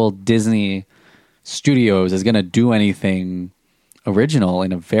actual Disney Studios is going to do anything original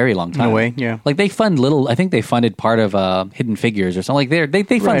in a very long time. No way, yeah. Like they fund little. I think they funded part of Hidden Figures or something. Like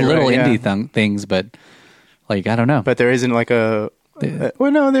they fund little indie things, but like I don't know. But there isn't like well,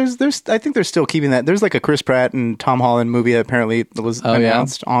 no. There's. I think they're still keeping that. There's like a Chris Pratt and Tom Holland movie that apparently was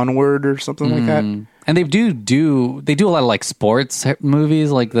announced, Onward or something like that. And they do a lot of like sports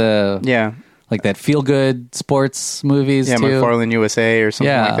movies, like like that feel good sports movies. Yeah, too. McFarlane USA or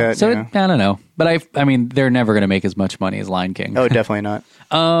something like that. So I don't know, but I mean, they're never going to make as much money as Lion King. Oh, definitely not.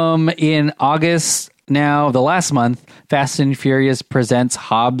 In August. Now, the last month, Fast and Furious Presents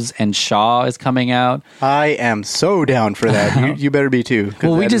Hobbs and Shaw is coming out. I am so down for that. You better be too.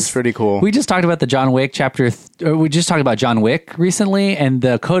 Well, is pretty cool. We just talked about the John Wick we just talked about John Wick recently, and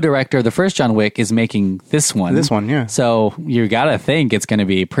the co-director of the first John Wick is making this one. Yeah. So you got to think it's going to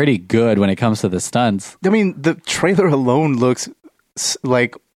be pretty good when it comes to the stunts. I mean, the trailer alone looks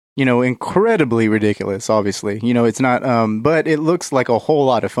like incredibly ridiculous, obviously. It's not, but it looks like a whole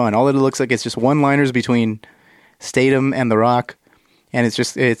lot of fun. All it looks like it's just one-liners between Statham and The Rock, and I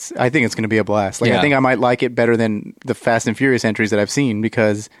think it's going to be a blast. I think I might like it better than the Fast and Furious entries that I've seen,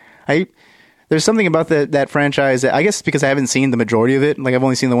 because there's something about that franchise that, I guess because I haven't seen the majority of it. Like, I've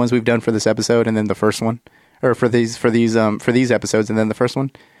only seen the ones we've done for this episode and then the first one, or for these episodes and then the first one.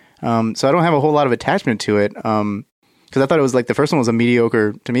 So I don't have a whole lot of attachment to it. Because I thought it was like the first one was a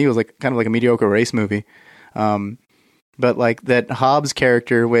mediocre, to me it was like kind of like a mediocre race movie. But like that Hobbs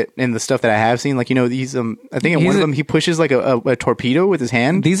character in the stuff that I have seen, like, these, I think in one of them he pushes like a torpedo with his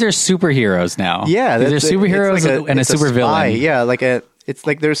hand. These are superheroes now. Yeah. These are superheroes and a supervillain. Yeah. It's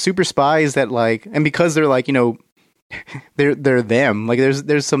like they're super spies that like, and because they're like, they're them. Like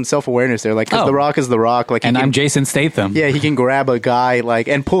there's some self-awareness there. Like, cause The Rock is The Rock. Like, I'm Jason Statham. Yeah, he can grab a guy like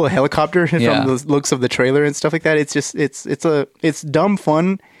and pull a helicopter from the looks of the trailer and stuff like that. It's just it's dumb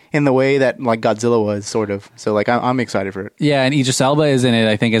fun in the way that like Godzilla was, sort of. So like I'm excited for it. Yeah, and Idris Elba is in it,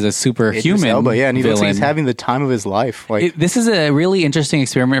 I think, as a superhuman. Elba, and he villain. looks like he's having the time of his life. Like this is a really interesting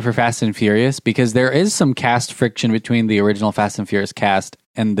experiment for Fast and Furious, because there is some cast friction between the original Fast and Furious cast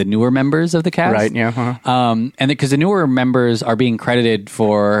and the newer members of the cast. Right, yeah. Uh-huh. And because the newer members are being credited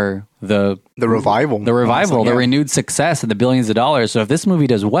for the revival. The revival, the renewed success and the billions of dollars. So if this movie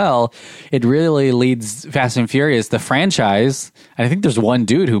does well, it really leads Fast and Furious, the franchise. And I think there's one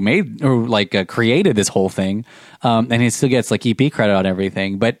dude who created this whole thing. And he still gets like EP credit on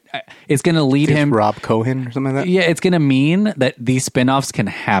everything. But it's going to lead him... Rob Cohen or something like that? Yeah, it's going to mean that these spinoffs can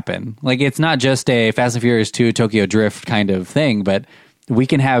happen. Like, it's not just a Fast and Furious 2 Tokyo Drift kind of thing, but we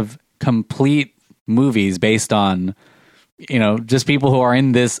can have complete movies based on, just people who are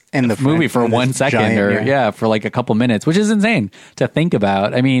in this movie for 1 second for like a couple minutes, which is insane to think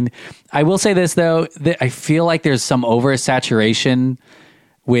about. I mean, I will say this though, that I feel like there's some oversaturation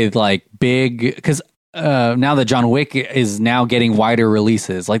with like big, because now that John Wick is now getting wider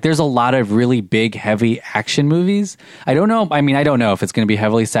releases, like there's a lot of really big, heavy action movies. I don't know if it's going to be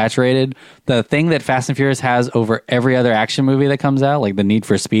heavily saturated. The thing that Fast and Furious has over every other action movie that comes out, like the Need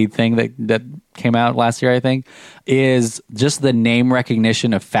for Speed thing that came out last year, I think, is just the name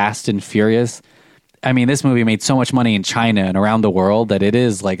recognition of Fast and Furious. I mean, this movie made so much money in China and around the world that it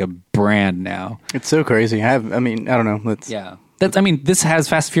is like a brand now. It's so crazy. I don't know. This has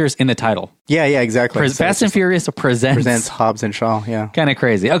Fast and Furious in the title. Yeah, exactly. Fast and Furious presents Hobbs and Shaw, yeah. Kind of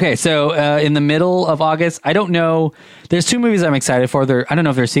crazy. Okay, so in the middle of August, I don't know. There's two movies I'm excited for. I don't know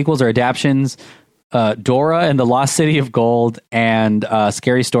if they're sequels or adaptions. Dora and the Lost City of Gold and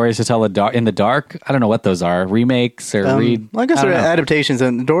Scary Stories to Tell in the Dark. I don't know what those are. Remakes or Well, I guess they're adaptations.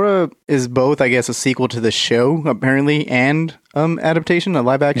 And Dora is both, I guess, a sequel to the show, apparently, and adaptation, a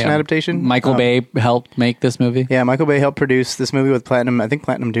live-action adaptation. Michael Bay helped make this movie. Yeah, Michael Bay helped produce this movie with Platinum. I think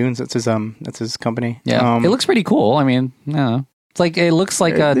Platinum Dunes. That's his company. Yeah, it looks pretty cool. I mean, I don't know. It's like it looks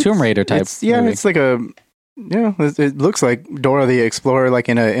like a Tomb Raider type. Movie. It's like a. Yeah, it looks like Dora the Explorer, like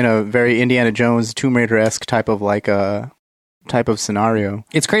in a very Indiana Jones, Tomb Raider-esque type of scenario.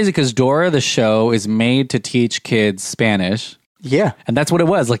 It's crazy because Dora the show is made to teach kids Spanish. Yeah, and that's what it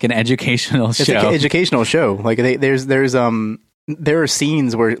was, like an educational show. It's an educational show. Like there are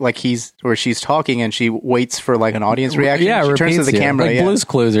scenes where she's talking and she waits for like an audience reaction. Yeah, she turns to the camera, like Blue's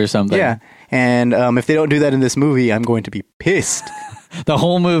Clues or something. Yeah, and if they don't do that in this movie, I'm going to be pissed. The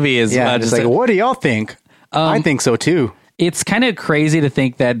whole movie is just like, what do y'all think? I think so too. It's kind of crazy to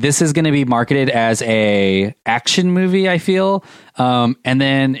think that this is going to be marketed as a action movie, I feel. And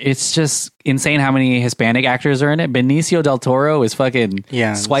then it's just insane how many Hispanic actors are in it. Benicio del Toro is fucking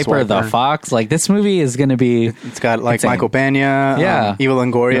Swiper the Fox. Like, this movie is going to be... It's got like insane. Michael Pena. Eva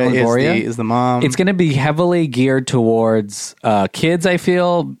Longoria is the mom. It's going to be heavily geared towards kids, I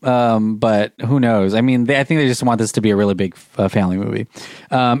feel. But who knows? I mean, I think they just want this to be a really big family movie.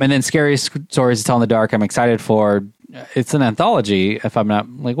 And then Scary Stories to Tell in the Dark, I'm excited for. It's an anthology, if I'm not...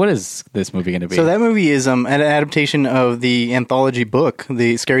 Like, what is this movie going to be? So that movie is an adaptation of the anthology book,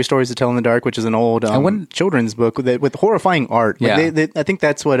 The Scary Stories to Tell in the Dark, which is an old children's book with horrifying art. Like I think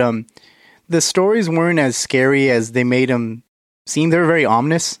that's what... the stories weren't as scary as they made them seem. They were very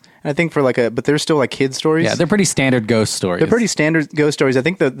ominous. And I think but they're still like kid stories. Yeah, they're pretty standard ghost stories. They're pretty standard ghost stories. I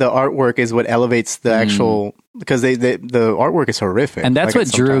think the artwork is what elevates the actual... Because the artwork is horrific. And that's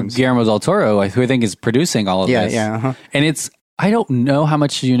what drew Guillermo del Toro, who I think is producing all of this. Yeah. Uh-huh. And it's... I don't know how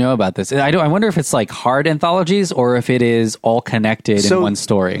much you know about this. I wonder if it's like hard anthologies or if it is all connected in one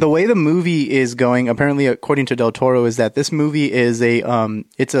story. The way the movie is going, apparently, according to Del Toro, is that this movie is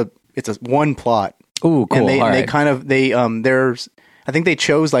it's a one plot. Ooh, cool. And there's... I think they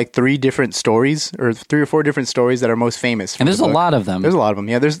chose like 3 different stories or 3 or 4 different stories that are most famous. And there's a lot of them. There's a lot of them.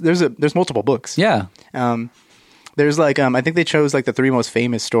 Yeah, there's multiple books. Yeah. There's like I think they chose like the 3 most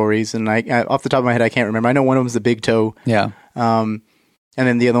famous stories, and I off the top of my head I can't remember. I know one of them was the Big Toe. Yeah. And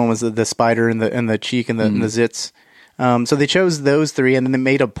then the other one was the spider and the cheek and the zits. So they chose those 3, and then they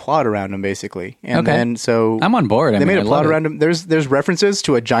made a plot around them, basically. And then so I'm on board. They made a plot around them. There's references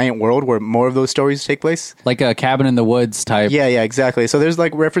to a giant world where more of those stories take place, like a Cabin in the Woods type. Yeah, exactly. So there's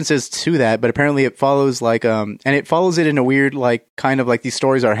like references to that, but apparently it follows like and it follows it in a weird like kind of like these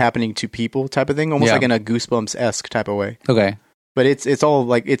stories are happening to people type of thing, almost like in a Goosebumps-esque type of way. Okay. But it's all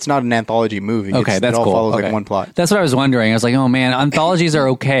like, it's not an anthology movie. Okay, that's cool. It all follows like one plot. That's what I was wondering. I was like, oh man, anthologies are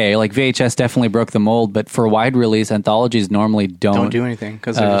okay. Like VHS definitely broke the mold, but for wide release, anthologies normally don't do anything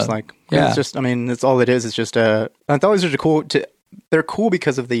because they're just like, it's just, I mean, that's all it is. It's just anthologies are cool. They're cool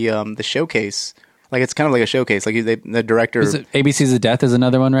because of the showcase. Like, it's kind of like a showcase. Like the director, ABC's of Death is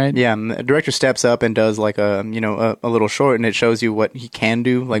another one, right? Yeah, and the director steps up and does like a little short, and it shows you what he can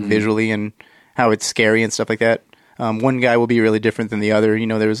do, like visually, and how it's scary and stuff like that. One guy will be really different than the other.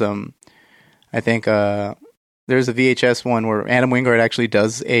 There's I think there's a VHS one where Adam Wingard actually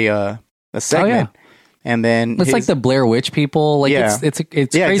does a segment, and then it's like the Blair Witch people. Like it's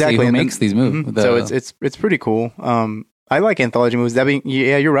crazy exactly. who makes these movies. So it's pretty cool. I like anthology movies. That being,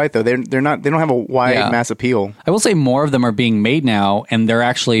 you're right though. They don't have a wide mass appeal. I will say more of them are being made now, and they're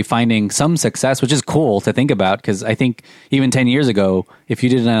actually finding some success, which is cool to think about. Because I think even 10 years ago, if you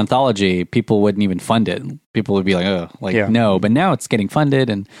did an anthology, people wouldn't even fund it. People would be like, no. But now it's getting funded,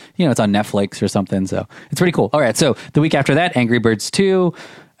 and it's on Netflix or something. So it's pretty cool. All right, so the week after that, Angry Birds 2.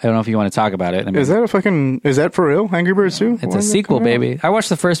 I don't know if you want to talk about it. I mean, is that for real? Angry Birds 2? It's a sequel, baby. I watched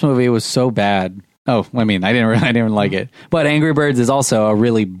the first movie. It was so bad. Oh, I mean, I didn't like it. But Angry Birds is also a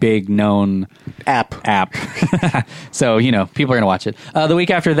really big known app. So, people are going to watch it. The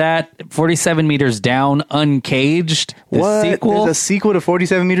week after that, 47 Meters Down, Uncaged. What? Sequel. There's a sequel to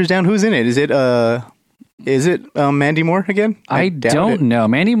 47 Meters Down? Who's in it? Is it Mandy Moore again? I don't know.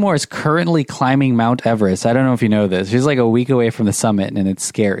 Mandy Moore is currently climbing Mount Everest. I don't know if you know this. She's like a week away from the summit, and it's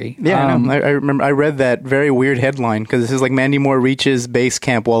scary. Yeah, I remember. I read that very weird headline because this is like Mandy Moore reaches base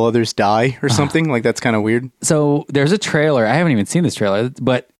camp while others die or something. Like, that's kind of weird. So there's a trailer. I haven't even seen this trailer,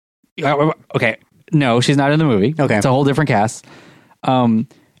 but okay. No, she's not in the movie. Okay. It's a whole different cast.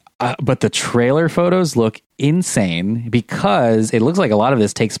 But the trailer photos look insane because it looks like a lot of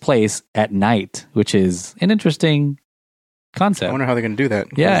this takes place at night, which is an interesting concept. I wonder how they're going to do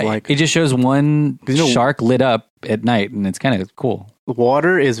that. Yeah, it just shows one shark lit up at night, and it's kind of cool.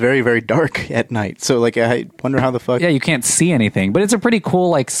 water is very, very dark at night. So, like, I wonder how the fuck... Yeah, you can't see anything, but it's a pretty cool,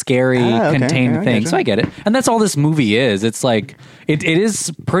 like, scary, contained thing. So I get it. And that's all this movie is. It's like, it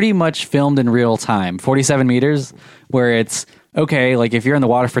is pretty much filmed in real time. 47 meters, where it's, okay, like, if you're in the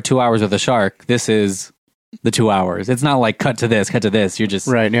water for 2 hours with a shark, this is the 2 hours. It's not like, cut to this. You're just...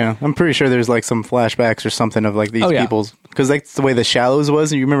 Right, yeah. I'm pretty sure there's, like, some flashbacks or something of, like, these yeah. people's... Because that's the way The Shallows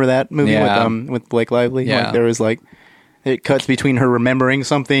was. You remember that movie with Blake Lively? Yeah. Like, there was, like... It cuts between her remembering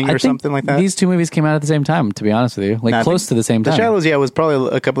something or something like that. These two movies came out at the same time, to be honest with you. Like, close to the same time. The Shallows, was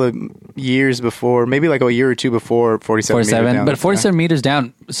probably a couple of years before, maybe like a year or two before 47 Meters Down. But 47 Meters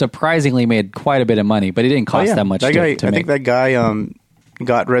Down surprisingly made quite a bit of money, but it didn't cost that much that guy, to I make. think that guy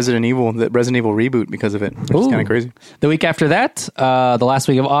got the Resident Evil reboot because of it, which is kind of crazy. The week after that, the last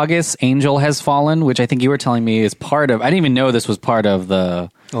week of August, Angel Has Fallen, which I think you were telling me is part of... I didn't even know this was part of the...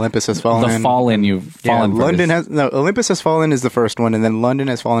 Olympus Has Fallen. The Fallen you've fallen for. Olympus Has Fallen is the first one, and then London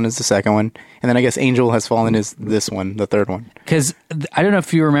Has Fallen is the second one, and then I guess Angel Has Fallen is this one, the third one. Because I don't know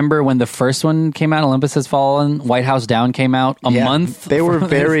if you remember when the first one came out, Olympus Has Fallen, White House Down came out a month. They were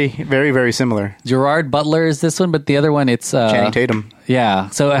very, very, very similar. Gerard Butler is this one, but the other one, it's... Channing Tatum. Yeah,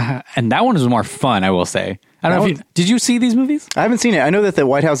 so, and that one was more fun, I will say. I don't know did you see these movies? I haven't seen it. I know that the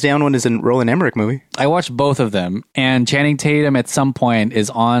White House Down one is a Roland Emmerich movie. I watched both of them, and Channing Tatum at some point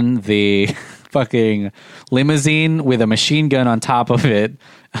is on the fucking limousine with a machine gun on top of it,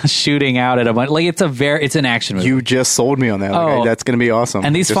 shooting out at a bunch. Like, it's an action movie. You just sold me on that. Like, that's going to be awesome.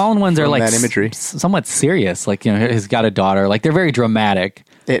 And these just Fallen ones are like that imagery. Somewhat serious. Like, you know, he's got a daughter. Like, they're very dramatic.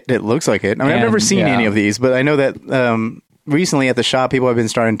 It looks like it. I mean, I've never seen any of these, but I know that recently at the shop, people have been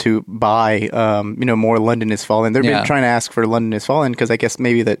starting to buy, more London Has Fallen. They've been trying to ask for London Has Fallen because I guess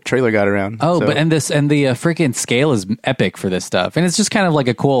maybe that trailer got around. Oh, so. But the freaking scale is epic for this stuff, and it's just kind of like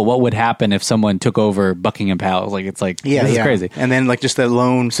a cool. What would happen if someone took over Buckingham Palace? Like, it's like this is crazy. And then like just that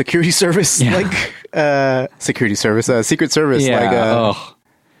lone security service, Secret Service,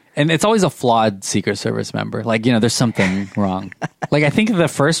 And it's always a flawed Secret Service member. Like, you know, there's something wrong. Like, I think the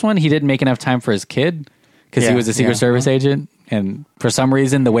first one, he didn't make enough time for his kid because he was a Secret Service agent. And for some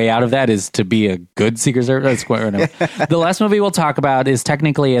reason, the way out of that is to be a good Secret Service. The last movie we'll talk about is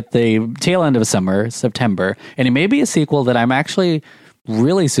technically at the tail end of summer, September. And it may be a sequel that I'm actually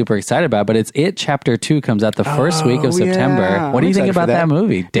really super excited about, but it's It Chapter 2 comes out the first week of September. What do you think about that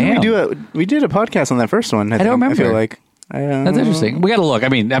movie? Damn. We did a podcast on that first one. I don't remember. I feel like. That's interesting. We got to look. I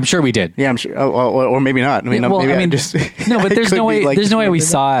mean, I'm sure we did. Yeah, I'm sure. Or maybe not. I mean, no, but there's no way. There's no way we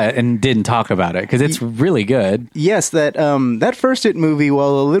saw it and didn't talk about it because it's really good. Yes, that first It movie.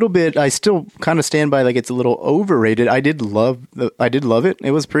 Well, a little bit. I still kind of stand by like it's a little overrated. I did love it.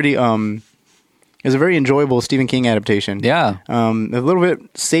 It was pretty. It was a very enjoyable Stephen King adaptation. Yeah. A little bit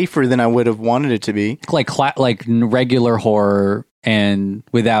safer than I would have wanted it to be. Like regular horror. And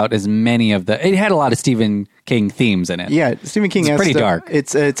without as many of it had a lot of Stephen King themes in it. Yeah, Stephen King. It's pretty dark.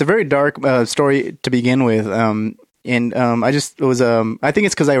 It's a very dark story to begin with. I think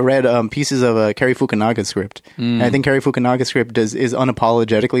it's because I read pieces of Cary Fukunaga's script. And I think Cary Fukunaga's script is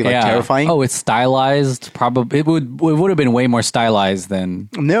unapologetically terrifying. Oh, it's stylized. Probably it would have been way more stylized than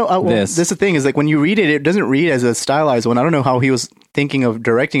this. That's the thing is like when you read it, it doesn't read as a stylized one. I don't know how he was thinking of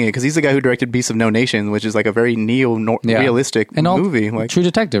directing it because he's the guy who directed Beasts of No Nation, which is like a very realistic movie, like True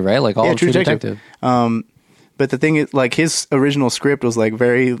Detective, right? Like all True Detective. But the thing is, like, his original script was, like,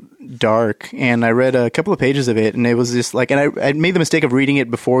 very dark, and I read a couple of pages of it, and it was just, like, and I made the mistake of reading it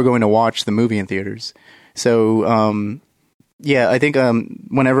before going to watch the movie in theaters. So, I think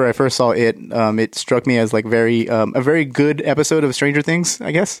whenever I first saw it, it struck me as, like, a very good episode of Stranger Things,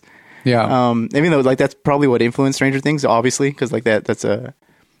 I guess. Yeah. Even though, like, that's probably what influenced Stranger Things, obviously, because, like, it's an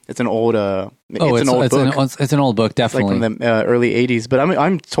old book. It's an old book, definitely. Like from the early 80s. But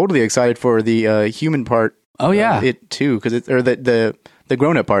I'm totally excited for the human part. Oh yeah, it too, because the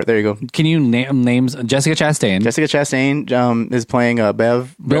grown up part. There you go. Can you name names? Jessica Chastain. Jessica Chastain is playing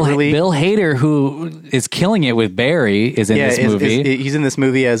Beverly. Bill Hader, who is killing it with Barry, is in this movie. He's in this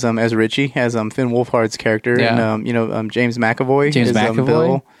movie as Richie, as Finn Wolfhard's character, and James McAvoy.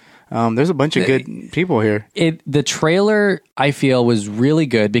 Bill. There's a bunch of good people here. The trailer, I feel, was really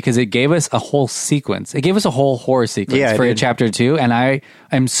good because it gave us a whole sequence. It gave us a whole horror sequence for Chapter 2, and I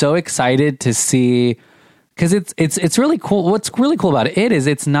am so excited to see. Because it's really cool. What's really cool about it is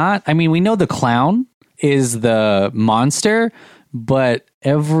it's not. I mean, we know the clown is the monster, but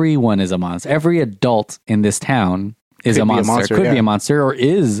everyone is a monster. Every adult in this town is a monster. Could be a monster or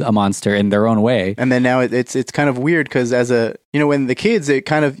is a monster in their own way. And then now it's kind of weird because when the kids, it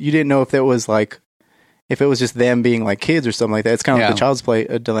kind of you didn't know if that was like if it was just them being like kids or something like that, it's kind of like the Child's Play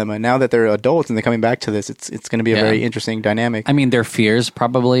dilemma. Now that they're adults and they're coming back to this, it's going to be a very interesting dynamic. I mean, their fears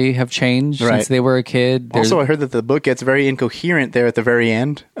probably have changed since they were a kid. Also, I heard that the book gets very incoherent there at the very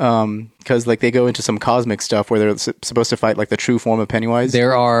end, because like they go into some cosmic stuff where they're supposed to fight like the true form of Pennywise.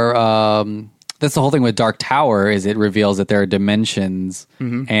 There are. That's the whole thing with Dark Tower, is it reveals that there are dimensions,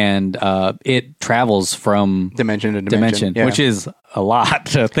 and it travels from dimension to dimension, which is a lot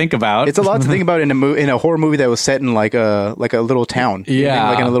to think about. It's a lot to think about in a horror movie that was set in like a little town,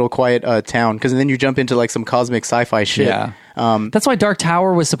 like in a little quiet town. Because then you jump into like some cosmic sci-fi shit. Yeah. That's why Dark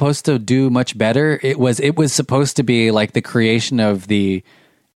Tower was supposed to do much better. It was supposed to be like the creation of the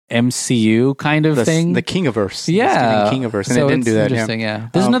MCU kind of thing, the Kingiverse, Kingiverse, and so it didn't do that. Interesting,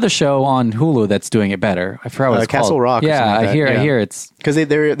 There's another show on Hulu that's doing it better. I forgot what it's Castle called. Rock. Yeah, I hear it's because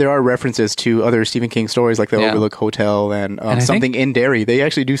there are references to other Stephen King stories like the Overlook Hotel and something in Derry. They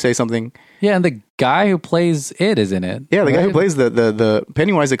actually do say something. Yeah, and the guy who plays it is in it. Yeah, the guy who plays the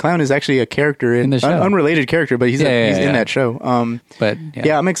Pennywise the Clown is actually a character in the show. Unrelated character, but he's in that show. But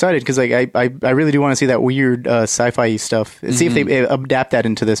I'm excited because like I really do want to see that weird sci-fi stuff. See if they adapt that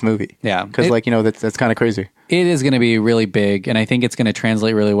into this movie. Yeah, because that's kind of crazy. It is going to be really big, and I think it's going to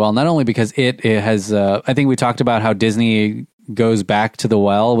translate really well. Not only because it has, I think we talked about how Disney goes back to the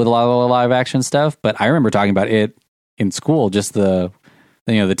well with a lot of live action stuff, but I remember talking about it in school, just the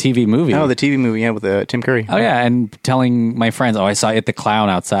TV movie. Oh, the TV movie, with Tim Curry. Oh, yeah, and telling my friends, I saw It the Clown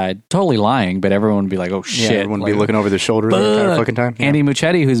outside. Totally lying, but everyone would be like, oh, shit. Everyone would be looking over their shoulder the entire fucking time. Yeah. Andy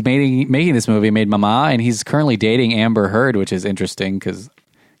Muschietti, who's making this movie, made Mama, and he's currently dating Amber Heard, which is interesting because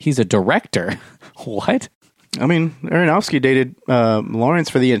he's a director. What? I mean, Aronofsky dated Lawrence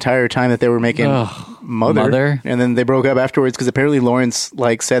for the entire time that they were making Mother, and then they broke up afterwards because apparently Lawrence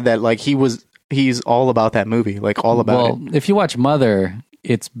said that he's all about that movie, all about it. Well, if you watch Mother,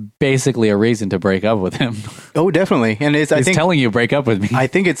 it's basically a reason to break up with him. Oh, definitely, and I think telling you break up with me. I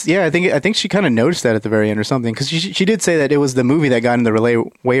think it's I think she kind of noticed that at the very end or something because she did say that it was the movie that got in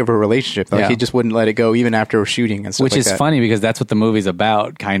the way of her relationship. He just wouldn't let it go even after shooting and stuff. Which is funny because that's what the movie's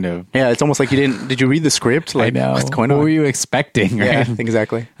about, kind of. Yeah, it's almost like you didn't. Did you read the script? I know. What's going on? What were you expecting? Right? Yeah,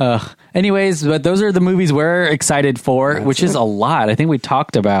 exactly. Anyways, but those are the movies we're excited for, which is a lot. I think we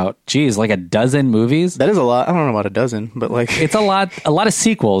talked about, like a dozen movies. That is a lot. I don't know about a dozen, but it's a lot of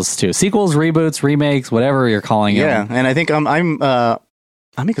sequels too. Sequels, reboots, remakes, whatever you're calling it. Yeah, and I think I'm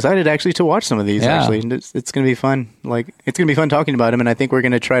excited actually to watch some of these. Actually, it's going to be fun. It's going to be fun talking about them, and I think we're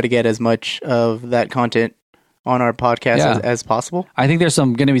going to try to get as much of that content on our podcast as possible. I think there's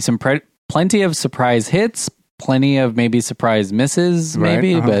going to be plenty of surprise hits, plenty of maybe surprise misses,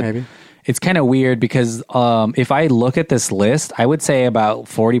 maybe. It's kind of weird because if I look at this list, I would say about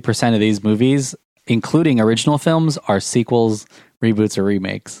 40% of these movies, including original films, are sequels, reboots, or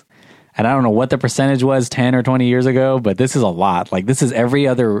remakes. And I don't know what the percentage was 10 or 20 years ago, but this is a lot. This is every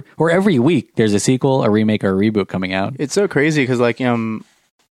week there's a sequel, a remake, or a reboot coming out. It's so crazy because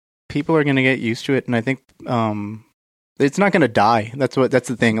people are going to get used to it, and I think it's not going to die. That's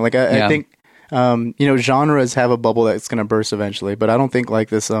the thing. I think genres have a bubble that's going to burst eventually, but I don't think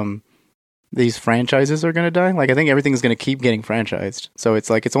these franchises are going to die. I think everything's going to keep getting franchised. So it's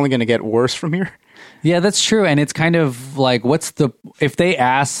only going to get worse from here. Yeah, that's true. And it's kind of if they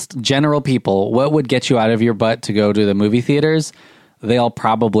asked general people, what would get you out of your butt to go to the movie theaters? They'll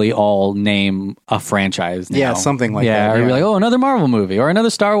probably all name a franchise now. Yeah, something like that. Or be like, another Marvel movie or another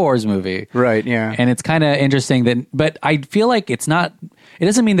Star Wars movie. Right, yeah. And it's kind of interesting but I feel like it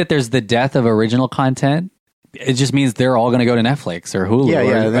doesn't mean that there's the death of original content. It just means they're all going to go to Netflix or Hulu. Yeah,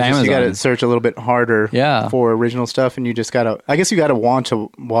 or Amazon. You got to search a little bit harder for original stuff, and you just got to. I guess you got to want to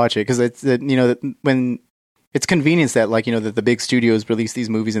watch it because it's when it's convenience that that the big studios release these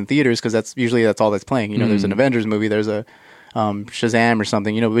movies in theaters because that's all that's playing. There's an Avengers movie, there's a Shazam or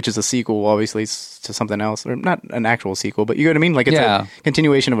something, which is a sequel, obviously, to something else, or not an actual sequel, but you know what I mean. It's a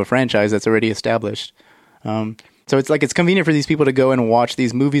continuation of a franchise that's already established. So it's convenient for these people to go and watch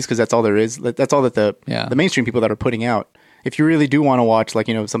these movies because that's all there is. That's all that the mainstream people that are putting out. If you really do want to watch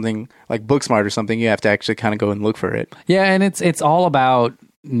something like Booksmart or something, you have to actually kind of go and look for it. Yeah, and it's all about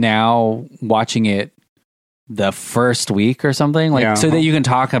now watching it the first week or something so that you can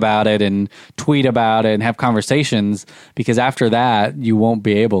talk about it and tweet about it and have conversations, because after that you won't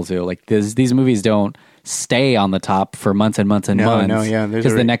be able to. These movies don't stay on the top for months and months and months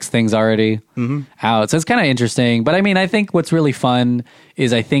because the next thing's already out. So it's kind of interesting. But I mean, I think what's really fun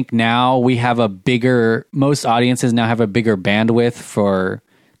is I think now we have most audiences now have a bigger bandwidth for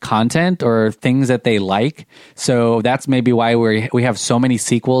content or things that they like. So that's maybe why we have so many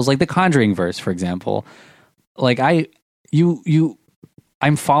sequels, like the Conjuring verse, for example.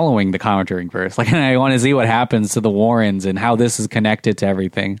 I'm following the Conjuring verse. Like, and I want to see what happens to the Warrens and how this is connected to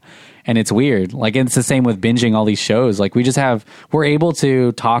everything. And it's weird. Like, it's the same with binging all these shows. Like, we're able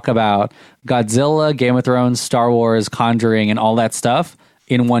to talk about Godzilla, Game of Thrones, Star Wars, Conjuring, and all that stuff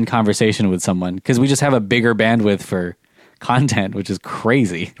in one conversation with someone, because we just have a bigger bandwidth for content, which is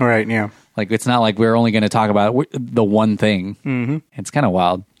crazy. Right, yeah. Like, it's not like we're only going to talk about the one thing. Mm-hmm. It's kind of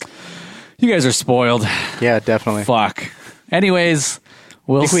wild. You guys are spoiled. Yeah, definitely. Fuck. Anyways,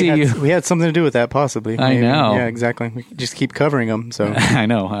 we'll see you. We had something to do with that, possibly. I know. Yeah, exactly. We just keep covering them. So I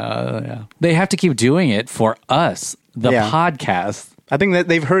know. Yeah. They have to keep doing it for us, the podcast. I think that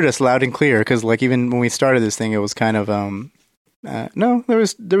they've heard us loud and clear, because like even when we started this thing, it was kind of no, there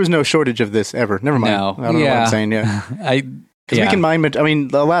was no shortage of this ever. Never mind. No. I don't know what I'm saying. Yeah, because we can mind. I mean,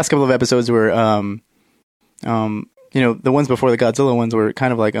 the last couple of episodes were the ones before the Godzilla ones were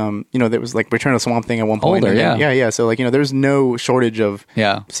kind of like, there was like Return of the Swamp Thing at one point. Older, yeah. So like, there's no shortage of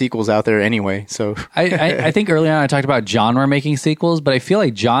sequels out there anyway. So I think early on I talked about genre making sequels, but I feel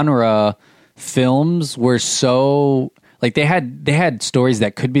like genre films were so like they had stories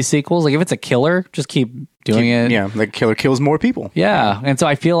that could be sequels. Like if it's a killer, just keep doing it. Yeah, like killer kills more people. Yeah, and so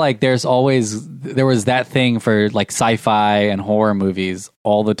I feel like there was that thing for like sci-fi and horror movies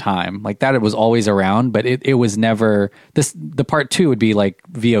all the time. Like that, it was always around, but it was never this. The part 2 would be like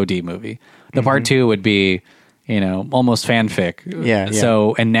VOD movie. The part 2 would be almost fanfic. Yeah.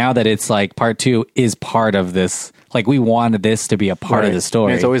 So and now that it's like part 2 is part of this. Like we wanted this to be a part of the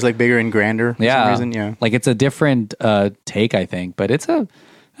story. And it's always like bigger and grander. For some reason. Yeah. Like it's a different take, I think, but it's I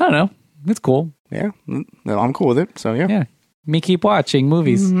don't know. It's cool. Yeah, I'm cool with it. So yeah. Me keep watching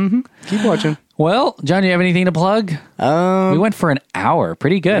movies. Mm-hmm. Keep watching. Well, John, do you have anything to plug? We went for an hour.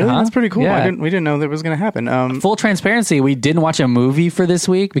 Pretty good, huh? That's pretty cool. Yeah. We didn't know that was going to happen. Full transparency, we didn't watch a movie for this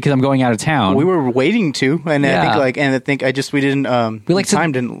week because I'm going out of town. We were waiting to, and I think we didn't.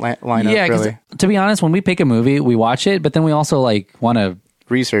 Time didn't line up. Really. To be honest, when we pick a movie, we watch it, but then we also want to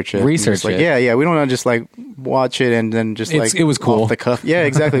research it. Like, yeah. We don't want to just like watch it and then just it was cool off the cuff. Yeah,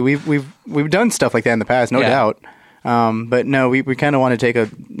 exactly. We've done stuff like that in the past, no doubt. But no, we kind of want to take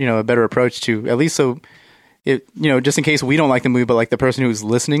a better approach to, at least so it just in case we don't like the movie, but like the person who's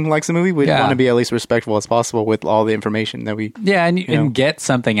listening likes the movie, we want to be at least respectful as possible with all the information that we and get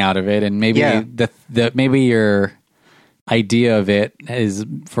something out of it, and maybe maybe your idea of it is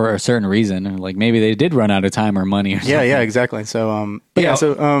for a certain reason, or like maybe they did run out of time or money or something. Yeah, exactly. So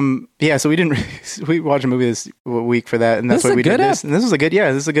so we didn't we watched a movie this week for that, and that's why we did this. And this was a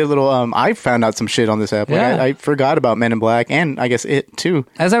good little I found out some shit on this app. Like, I forgot about Men in Black, and I guess it too.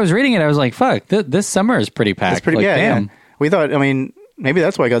 As I was reading it, I was like, fuck, this summer is pretty packed. It's pretty damn. Yeah. We thought, maybe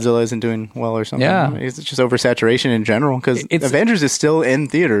that's why Godzilla isn't doing well or something. Yeah. It's just oversaturation in general, because Avengers is still in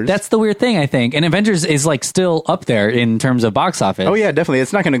theaters. That's the weird thing, I think. And Avengers is like still up there in terms of box office. Oh, yeah, definitely.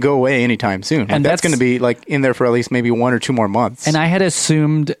 It's not going to go away anytime soon. And that's going to be like in there for at least maybe 1 or 2 more months. And I had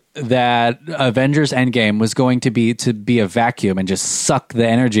assumed that Avengers Endgame was going to be a vacuum and just suck the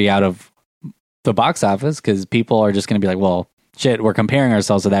energy out of the box office, because people are just going to be like, well, shit, we're comparing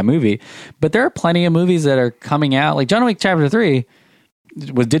ourselves to that movie. But there are plenty of movies that are coming out. Like John Wick Chapter 3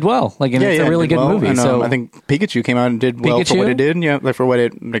 did well, like, and it's a really good movie. And, so I think Pikachu came out and did well for what it did. Yeah, like for what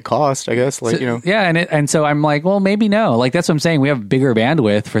it cost, I guess. Like and so I'm like, well, maybe no. Like that's what I'm saying. We have bigger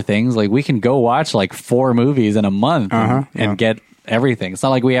bandwidth for things. Like we can go watch like 4 movies in a month and get everything. It's not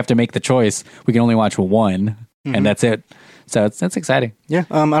like we have to make the choice. We can only watch one, and that's it. So that's exciting. Yeah,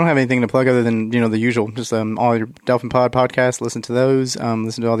 I don't have anything to plug other than the usual. Just all your Delphin Pod podcasts. Listen to those.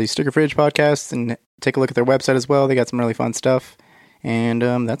 Listen to all these Sticker Fridge podcasts, and take a look at their website as well. They got some really fun stuff. And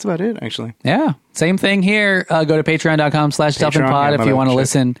that's about it, actually. Yeah. Same thing here. Go to patreon.com/DelphinPod if you want to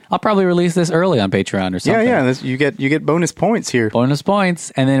listen. I'll probably release this early on Patreon or something. Yeah. You get bonus points here. Bonus points.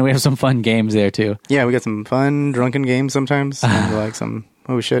 And then we have some fun games there, too. Yeah, we got some fun, drunken games sometimes. And like some,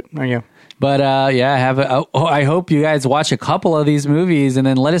 oh, shit. There you go. But I hope you guys watch a couple of these movies and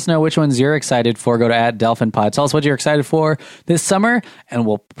then let us know which ones you're excited for. Go to @DelphinPod. Tell us what you're excited for this summer, and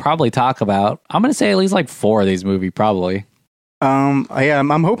we'll probably talk about, I'm going to say at least like 4 of these movies, probably.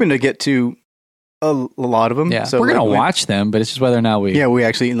 I'm hoping to get to a lot of them. Yeah, so we're gonna watch them, but it's just whether or not we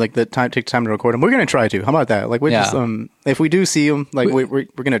actually like take time to record them. We're gonna try to. How about that? Like we just if we do see them, like we're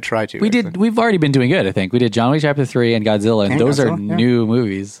gonna try to. We've already been doing good. I think we did John Wick Chapter 3 and Godzilla, and those are new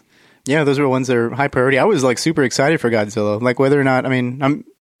movies. Yeah, those are ones that are high priority. I was like super excited for Godzilla. Like whether or not, I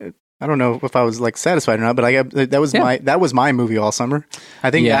don't know if I was like satisfied or not, but that was my movie all summer.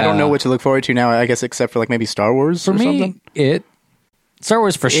 I think I don't know what to look forward to now. I guess except for like maybe Star Wars or something. Star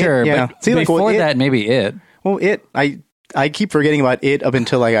Wars for sure, but before that, maybe it. Well, I I keep forgetting about it up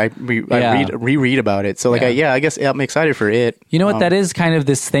until like I reread about it. So like I guess I'm excited for it. You know what? That is kind of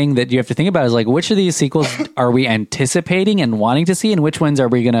this thing that you have to think about is like, which of these sequels are we anticipating and wanting to see, and which ones are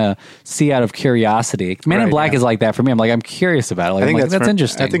we going to see out of curiosity? Man in Black is like that for me. I'm like, I'm curious about it. Like, I think that's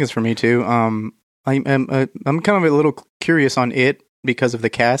interesting. I think it's for me too. I'm kind of a little curious on it because of the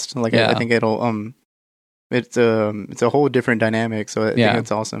cast. Like I think it'll it's a whole different dynamic. So I think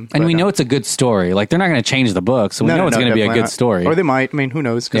it's awesome. And we know it's a good story. Like they're not going to change the book, so we know it's going to be a good story. Or they might. I mean, who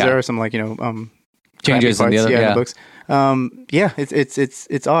knows? Because there are some like changes in the other in the books.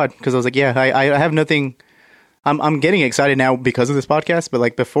 It's odd because I was like, I have nothing. I'm getting excited now because of this podcast, but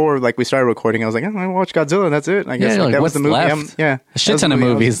like before, like we started recording, I was like, I watch Godzilla, and that's it. I guess that was the movie. A shit ton of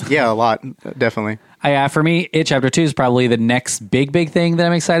movies. A lot, definitely. For me, It Chapter 2 is probably the next big thing that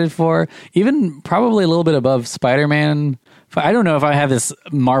I'm excited for. Even probably a little bit above Spider-Man. I don't know if I have this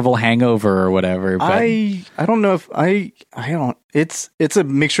Marvel hangover or whatever. But I don't know if I don't. It's a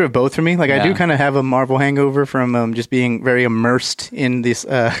mixture of both for me. Like I do kind of have a Marvel hangover from just being very immersed in this.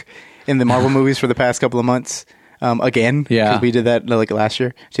 In the Marvel movies for the past couple of months, again, because we did that like last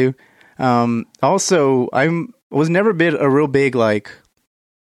year too. Also, was never a real big like.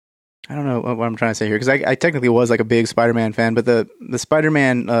 I don't know what I'm trying to say here because I technically was like a big Spider-Man fan, but the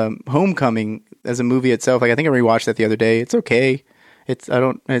Spider-Man Homecoming as a movie itself, like I think I rewatched that the other day. It's okay. I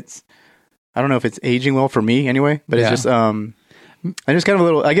don't know if it's aging well for me anyway, but it's just I just kind of a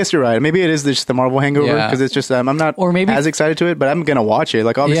little. I guess you're right. Maybe it is just the Marvel hangover because it's just I'm not as excited to it, but I'm gonna watch it.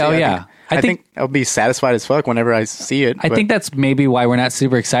 Like obviously, I think I'll be satisfied as fuck whenever I see it. I think that's maybe why we're not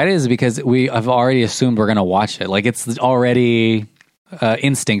super excited is because we have already assumed we're gonna watch it. Like it's already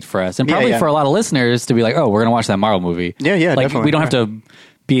instinct for us, and probably for a lot of listeners to be like, oh, we're gonna watch that Marvel movie. Yeah, like definitely. We don't have to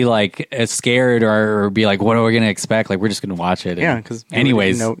be like scared or be like, what are we gonna expect? Like we're just gonna watch it. Yeah, because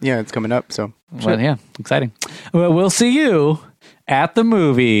anyways, it's coming up. So exciting. Well, we'll see you at the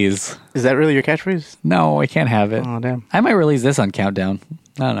movies. Is that really your catchphrase? No, I can't have it. Oh, damn. I might release this on Countdown.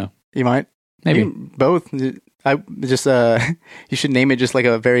 I don't know. You might. Maybe. Both. I just, you should name it just like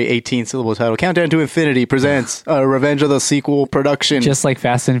a very 18-syllable title. Countdown to Infinity presents Revenge of the Sequel production. Just like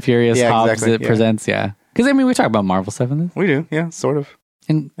Fast and Furious Hobbs presents, Because, I mean, we talk about Marvel stuff in this. We do, sort of.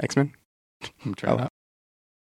 And X-Men. I'm trying